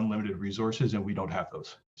foundation of unlimited resources, and we don't have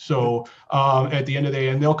those. So at the end of the day,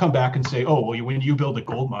 and they'll come back and say, oh, well, when you build a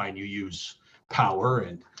gold mine, you use power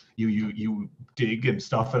and you dig and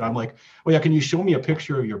stuff. And I'm like, well, yeah, can you show me a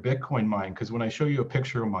picture of your Bitcoin mine? Because when I show you a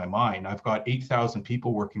picture of my mine, I've got 8,000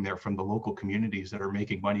 people working there from the local communities that are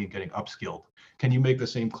making money and getting upskilled. Can you make the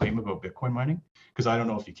same claim about Bitcoin mining? Because I don't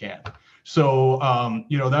know if you can. So,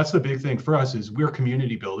 that's the big thing for us is we're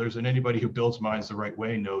community builders, and anybody who builds mines the right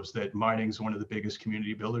way knows that mining is one of the biggest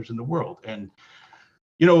community builders in the world. And,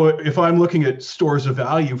 if I'm looking at stores of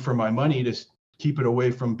value for my money to keep it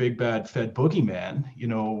away from big bad Fed boogeyman,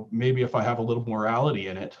 maybe if I have a little morality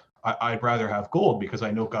in it, I'd rather have gold, because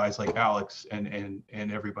I know guys like Alex and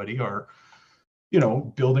everybody are,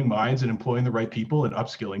 building mines and employing the right people and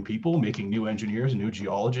upskilling people, making new engineers and new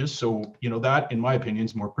geologists. So, that, in my opinion,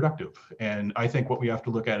 is more productive. And I think what we have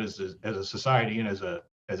to look at as a society and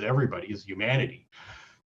as everybody is humanity.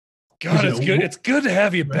 God, it's good. It's good to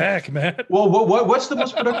have you back, Matt. Well, what's the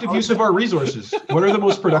most productive use of our resources? What are the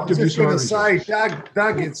most productive use of our resources?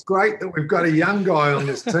 Doug, it's great that we've got a young guy on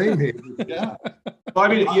this team here. Yeah. Well, I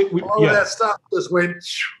mean, that stuff just went,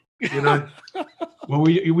 Well,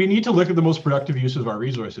 we need to look at the most productive use of our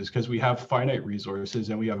resources, because we have finite resources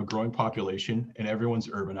and we have a growing population and everyone's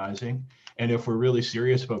urbanizing. And if we're really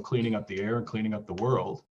serious about cleaning up the air and cleaning up the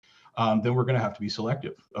world, then we're going to have to be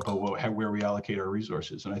selective about where we allocate our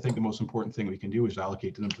resources. And I think the most important thing we can do is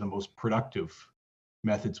allocate them to the most productive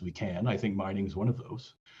methods we can. I think mining is one of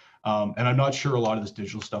those. And I'm not sure a lot of this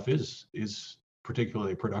digital stuff is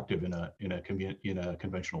particularly productive in a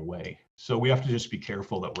conventional way. So we have to just be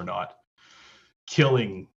careful that we're not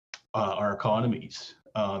killing our economies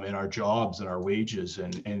and our jobs and our wages.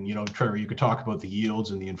 And Trevor, you could talk about the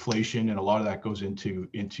yields and the inflation, and a lot of that goes into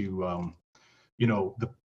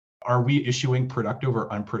are we issuing productive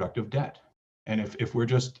or unproductive debt? And if we're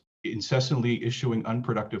just incessantly issuing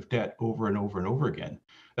unproductive debt over and over and over again,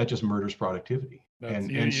 that just murders productivity.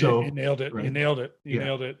 So you nailed it. Right? You nailed it. You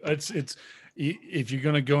nailed it. It's if you're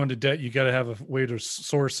going to go into debt, you got to have a way to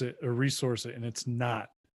source it or resource it, and it's not.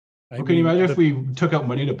 Can you imagine if we took out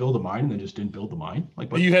money to build a mine and then just didn't build the mine?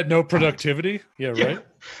 You had no productivity. Yeah, right.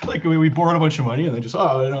 Like we borrowed a bunch of money and then just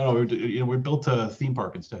we built a theme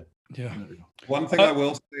park instead. Yeah. One thing I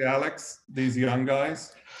will say, Alex, these young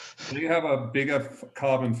guys, they have a bigger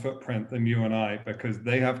carbon footprint than you and I, because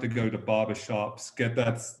they have to go to barbershops, get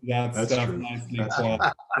that stuff true. nicely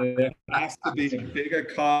qualified. There has to be a bigger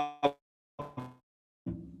carbon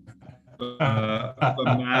for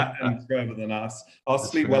Matt and Trevor than us. I'll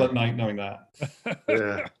sleep well at night knowing that.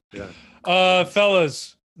 Yeah.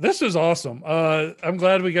 Fellas, this is awesome. I'm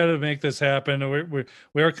glad we got to make this happen.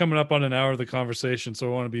 We are coming up on an hour of the conversation, so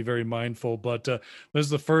I want to be very mindful. But this is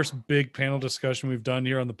the first big panel discussion we've done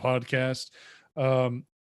here on the podcast. I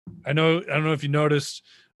don't know if you noticed,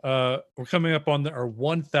 we're coming up on our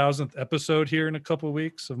 1,000th episode here in a couple of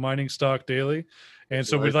weeks of Mining Stock Daily, and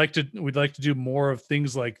so we'd like to do more of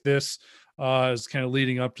things like this as kind of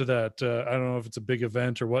leading up to that. I don't know if it's a big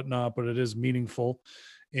event or whatnot, but it is meaningful.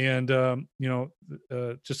 And,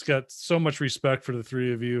 just got so much respect for the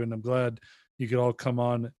three of you. And I'm glad you could all come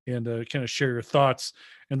on and kind of share your thoughts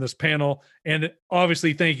in this panel. And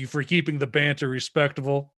obviously, thank you for keeping the banter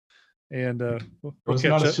respectable. And there was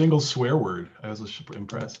not a single swear word. I was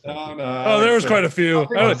impressed. Oh, there was quite a few.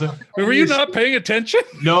 Were you not paying attention?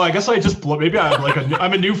 No, I guess I just maybe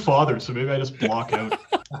I'm a new father, so maybe I just block out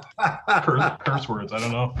curse words. I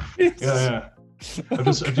don't know. Yeah. I've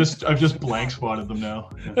just blank spotted them now.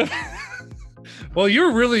 Yeah. Well,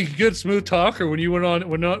 you're a really good smooth talker when you went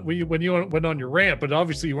on your rant, but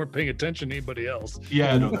obviously you weren't paying attention to anybody else.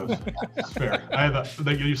 Yeah, no, that's fair.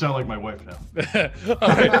 You sound like my wife now.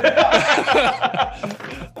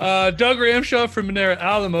 Doug Ramshaw from Minera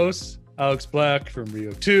Alamos, Alex Black from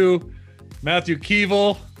Rio 2, Matthew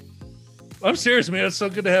Keevil. I'm serious, man. It's so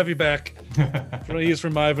good to have you back. He's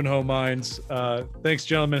from Ivanhoe Mines. Thanks,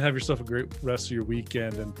 gentlemen. Have yourself a great rest of your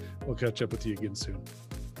weekend, and we'll catch up with you again soon.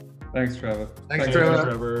 Thanks, Trevor. Thanks,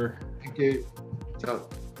 Trevor. Thank you. Ciao.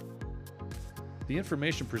 The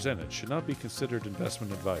information presented should not be considered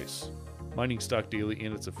investment advice. Mining Stock Daily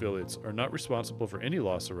and its affiliates are not responsible for any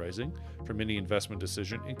loss arising from any investment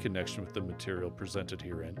decision in connection with the material presented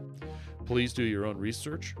herein. Please do your own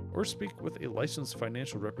research or speak with a licensed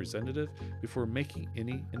financial representative before making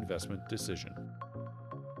any investment decision.